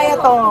iba-ibang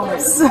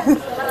diatoms.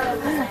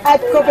 At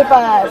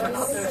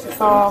copepods.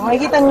 So,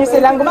 makikita nyo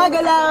silang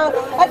gumagalaw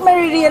at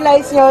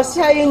marirealize nyo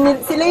sila yung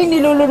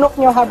nilulunok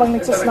nyo habang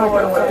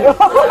nagsusnorkel kayo.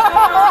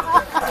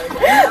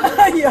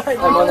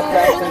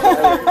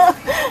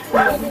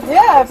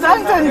 Yeah,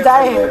 plankton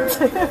diet.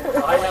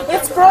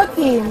 It's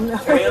protein.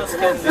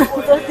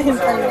 Protein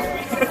tayo.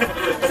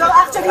 So,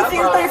 actually,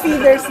 filter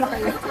feeders na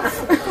kayo.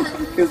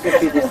 Filter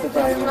feeders na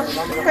tayo.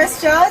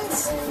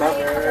 Questions?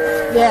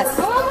 Yes.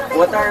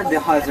 What are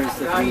the hazards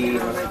that we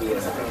must be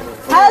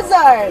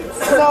Hazards!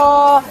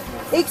 So,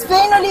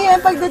 explain ulit yung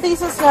pagdating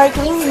sa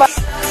snorkeling.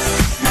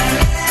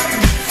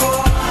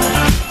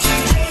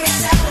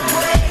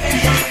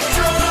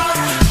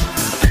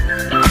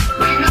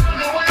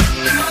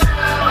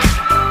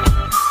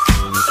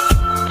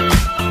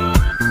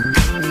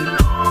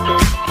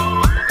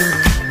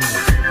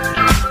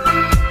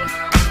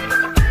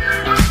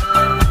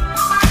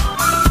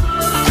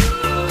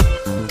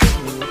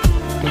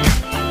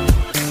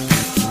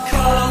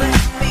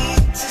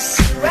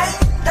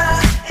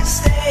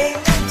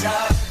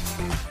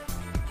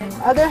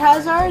 Other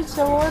hazards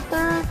sa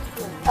water,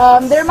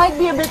 there might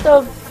be a bit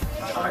of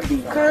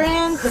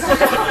current.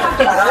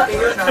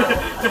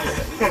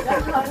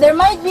 There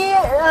might be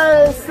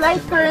a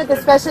slight current,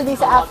 especially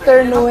sa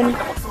afternoon,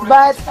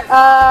 but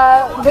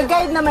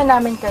gag-guide naman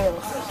namin kayo.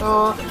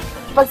 So,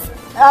 pag,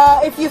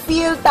 if you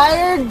feel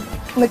tired,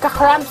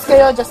 nagka-cramps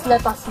kayo, just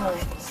let us know.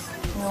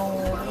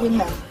 Yun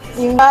na.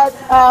 But,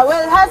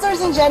 well,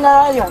 hazards in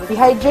general, yun.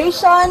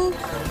 Dehydration,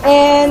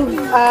 and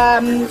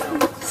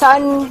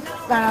sun,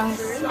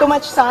 too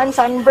much sun,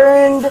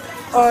 sunburned,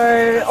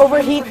 or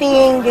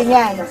overheating,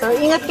 ganyan. So,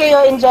 ingat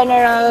kayo in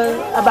general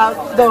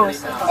about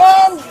those.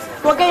 And,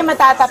 huwag kayo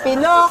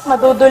matatapilok,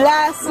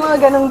 madudulas,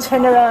 mga ganong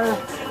general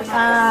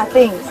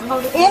things.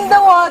 In the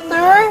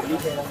water,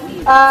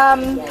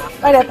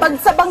 pag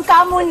sa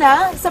bangka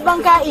muna, sa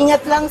bangka,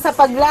 ingat lang sa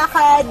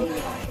paglakad.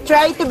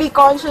 Try to be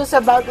conscious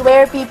about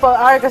where people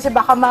are kasi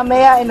baka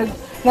mamaya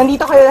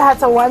nandito kayo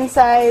lahat sa one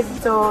side,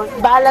 so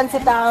balance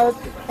it out.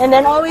 And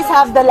then always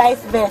have the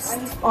life vest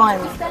on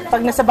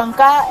pag nasa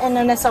bangka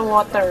and nasa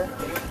water.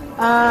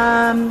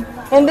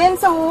 And then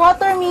sa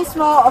water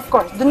mismo, of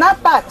course, do not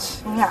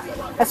touch.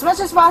 As much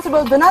as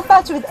possible, do not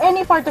touch with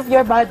any part of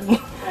your body.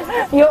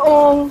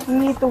 Yung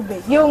may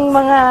tubig. Yung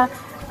mga,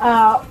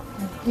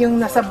 yung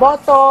nasa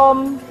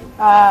bottom,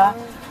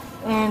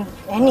 and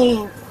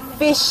any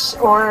fish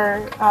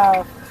or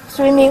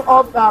swimming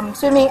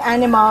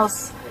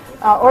animals,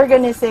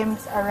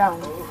 organisms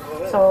around.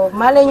 So,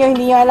 malay nyo,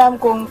 hindi nyo alam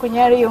kung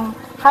kunyari yung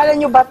kala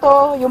nyo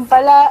bato, yung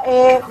pala,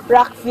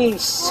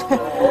 rockfish.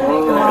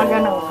 Mga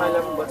ganun.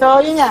 So,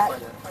 yun nga.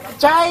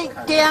 Try,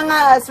 kaya nga,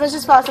 as much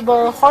as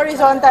possible,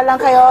 horizontal lang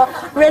kayo.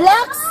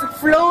 Relax,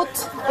 float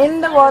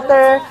in the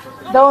water.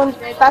 Don't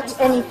touch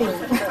anything.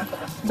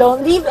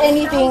 Don't leave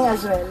anything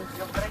as well.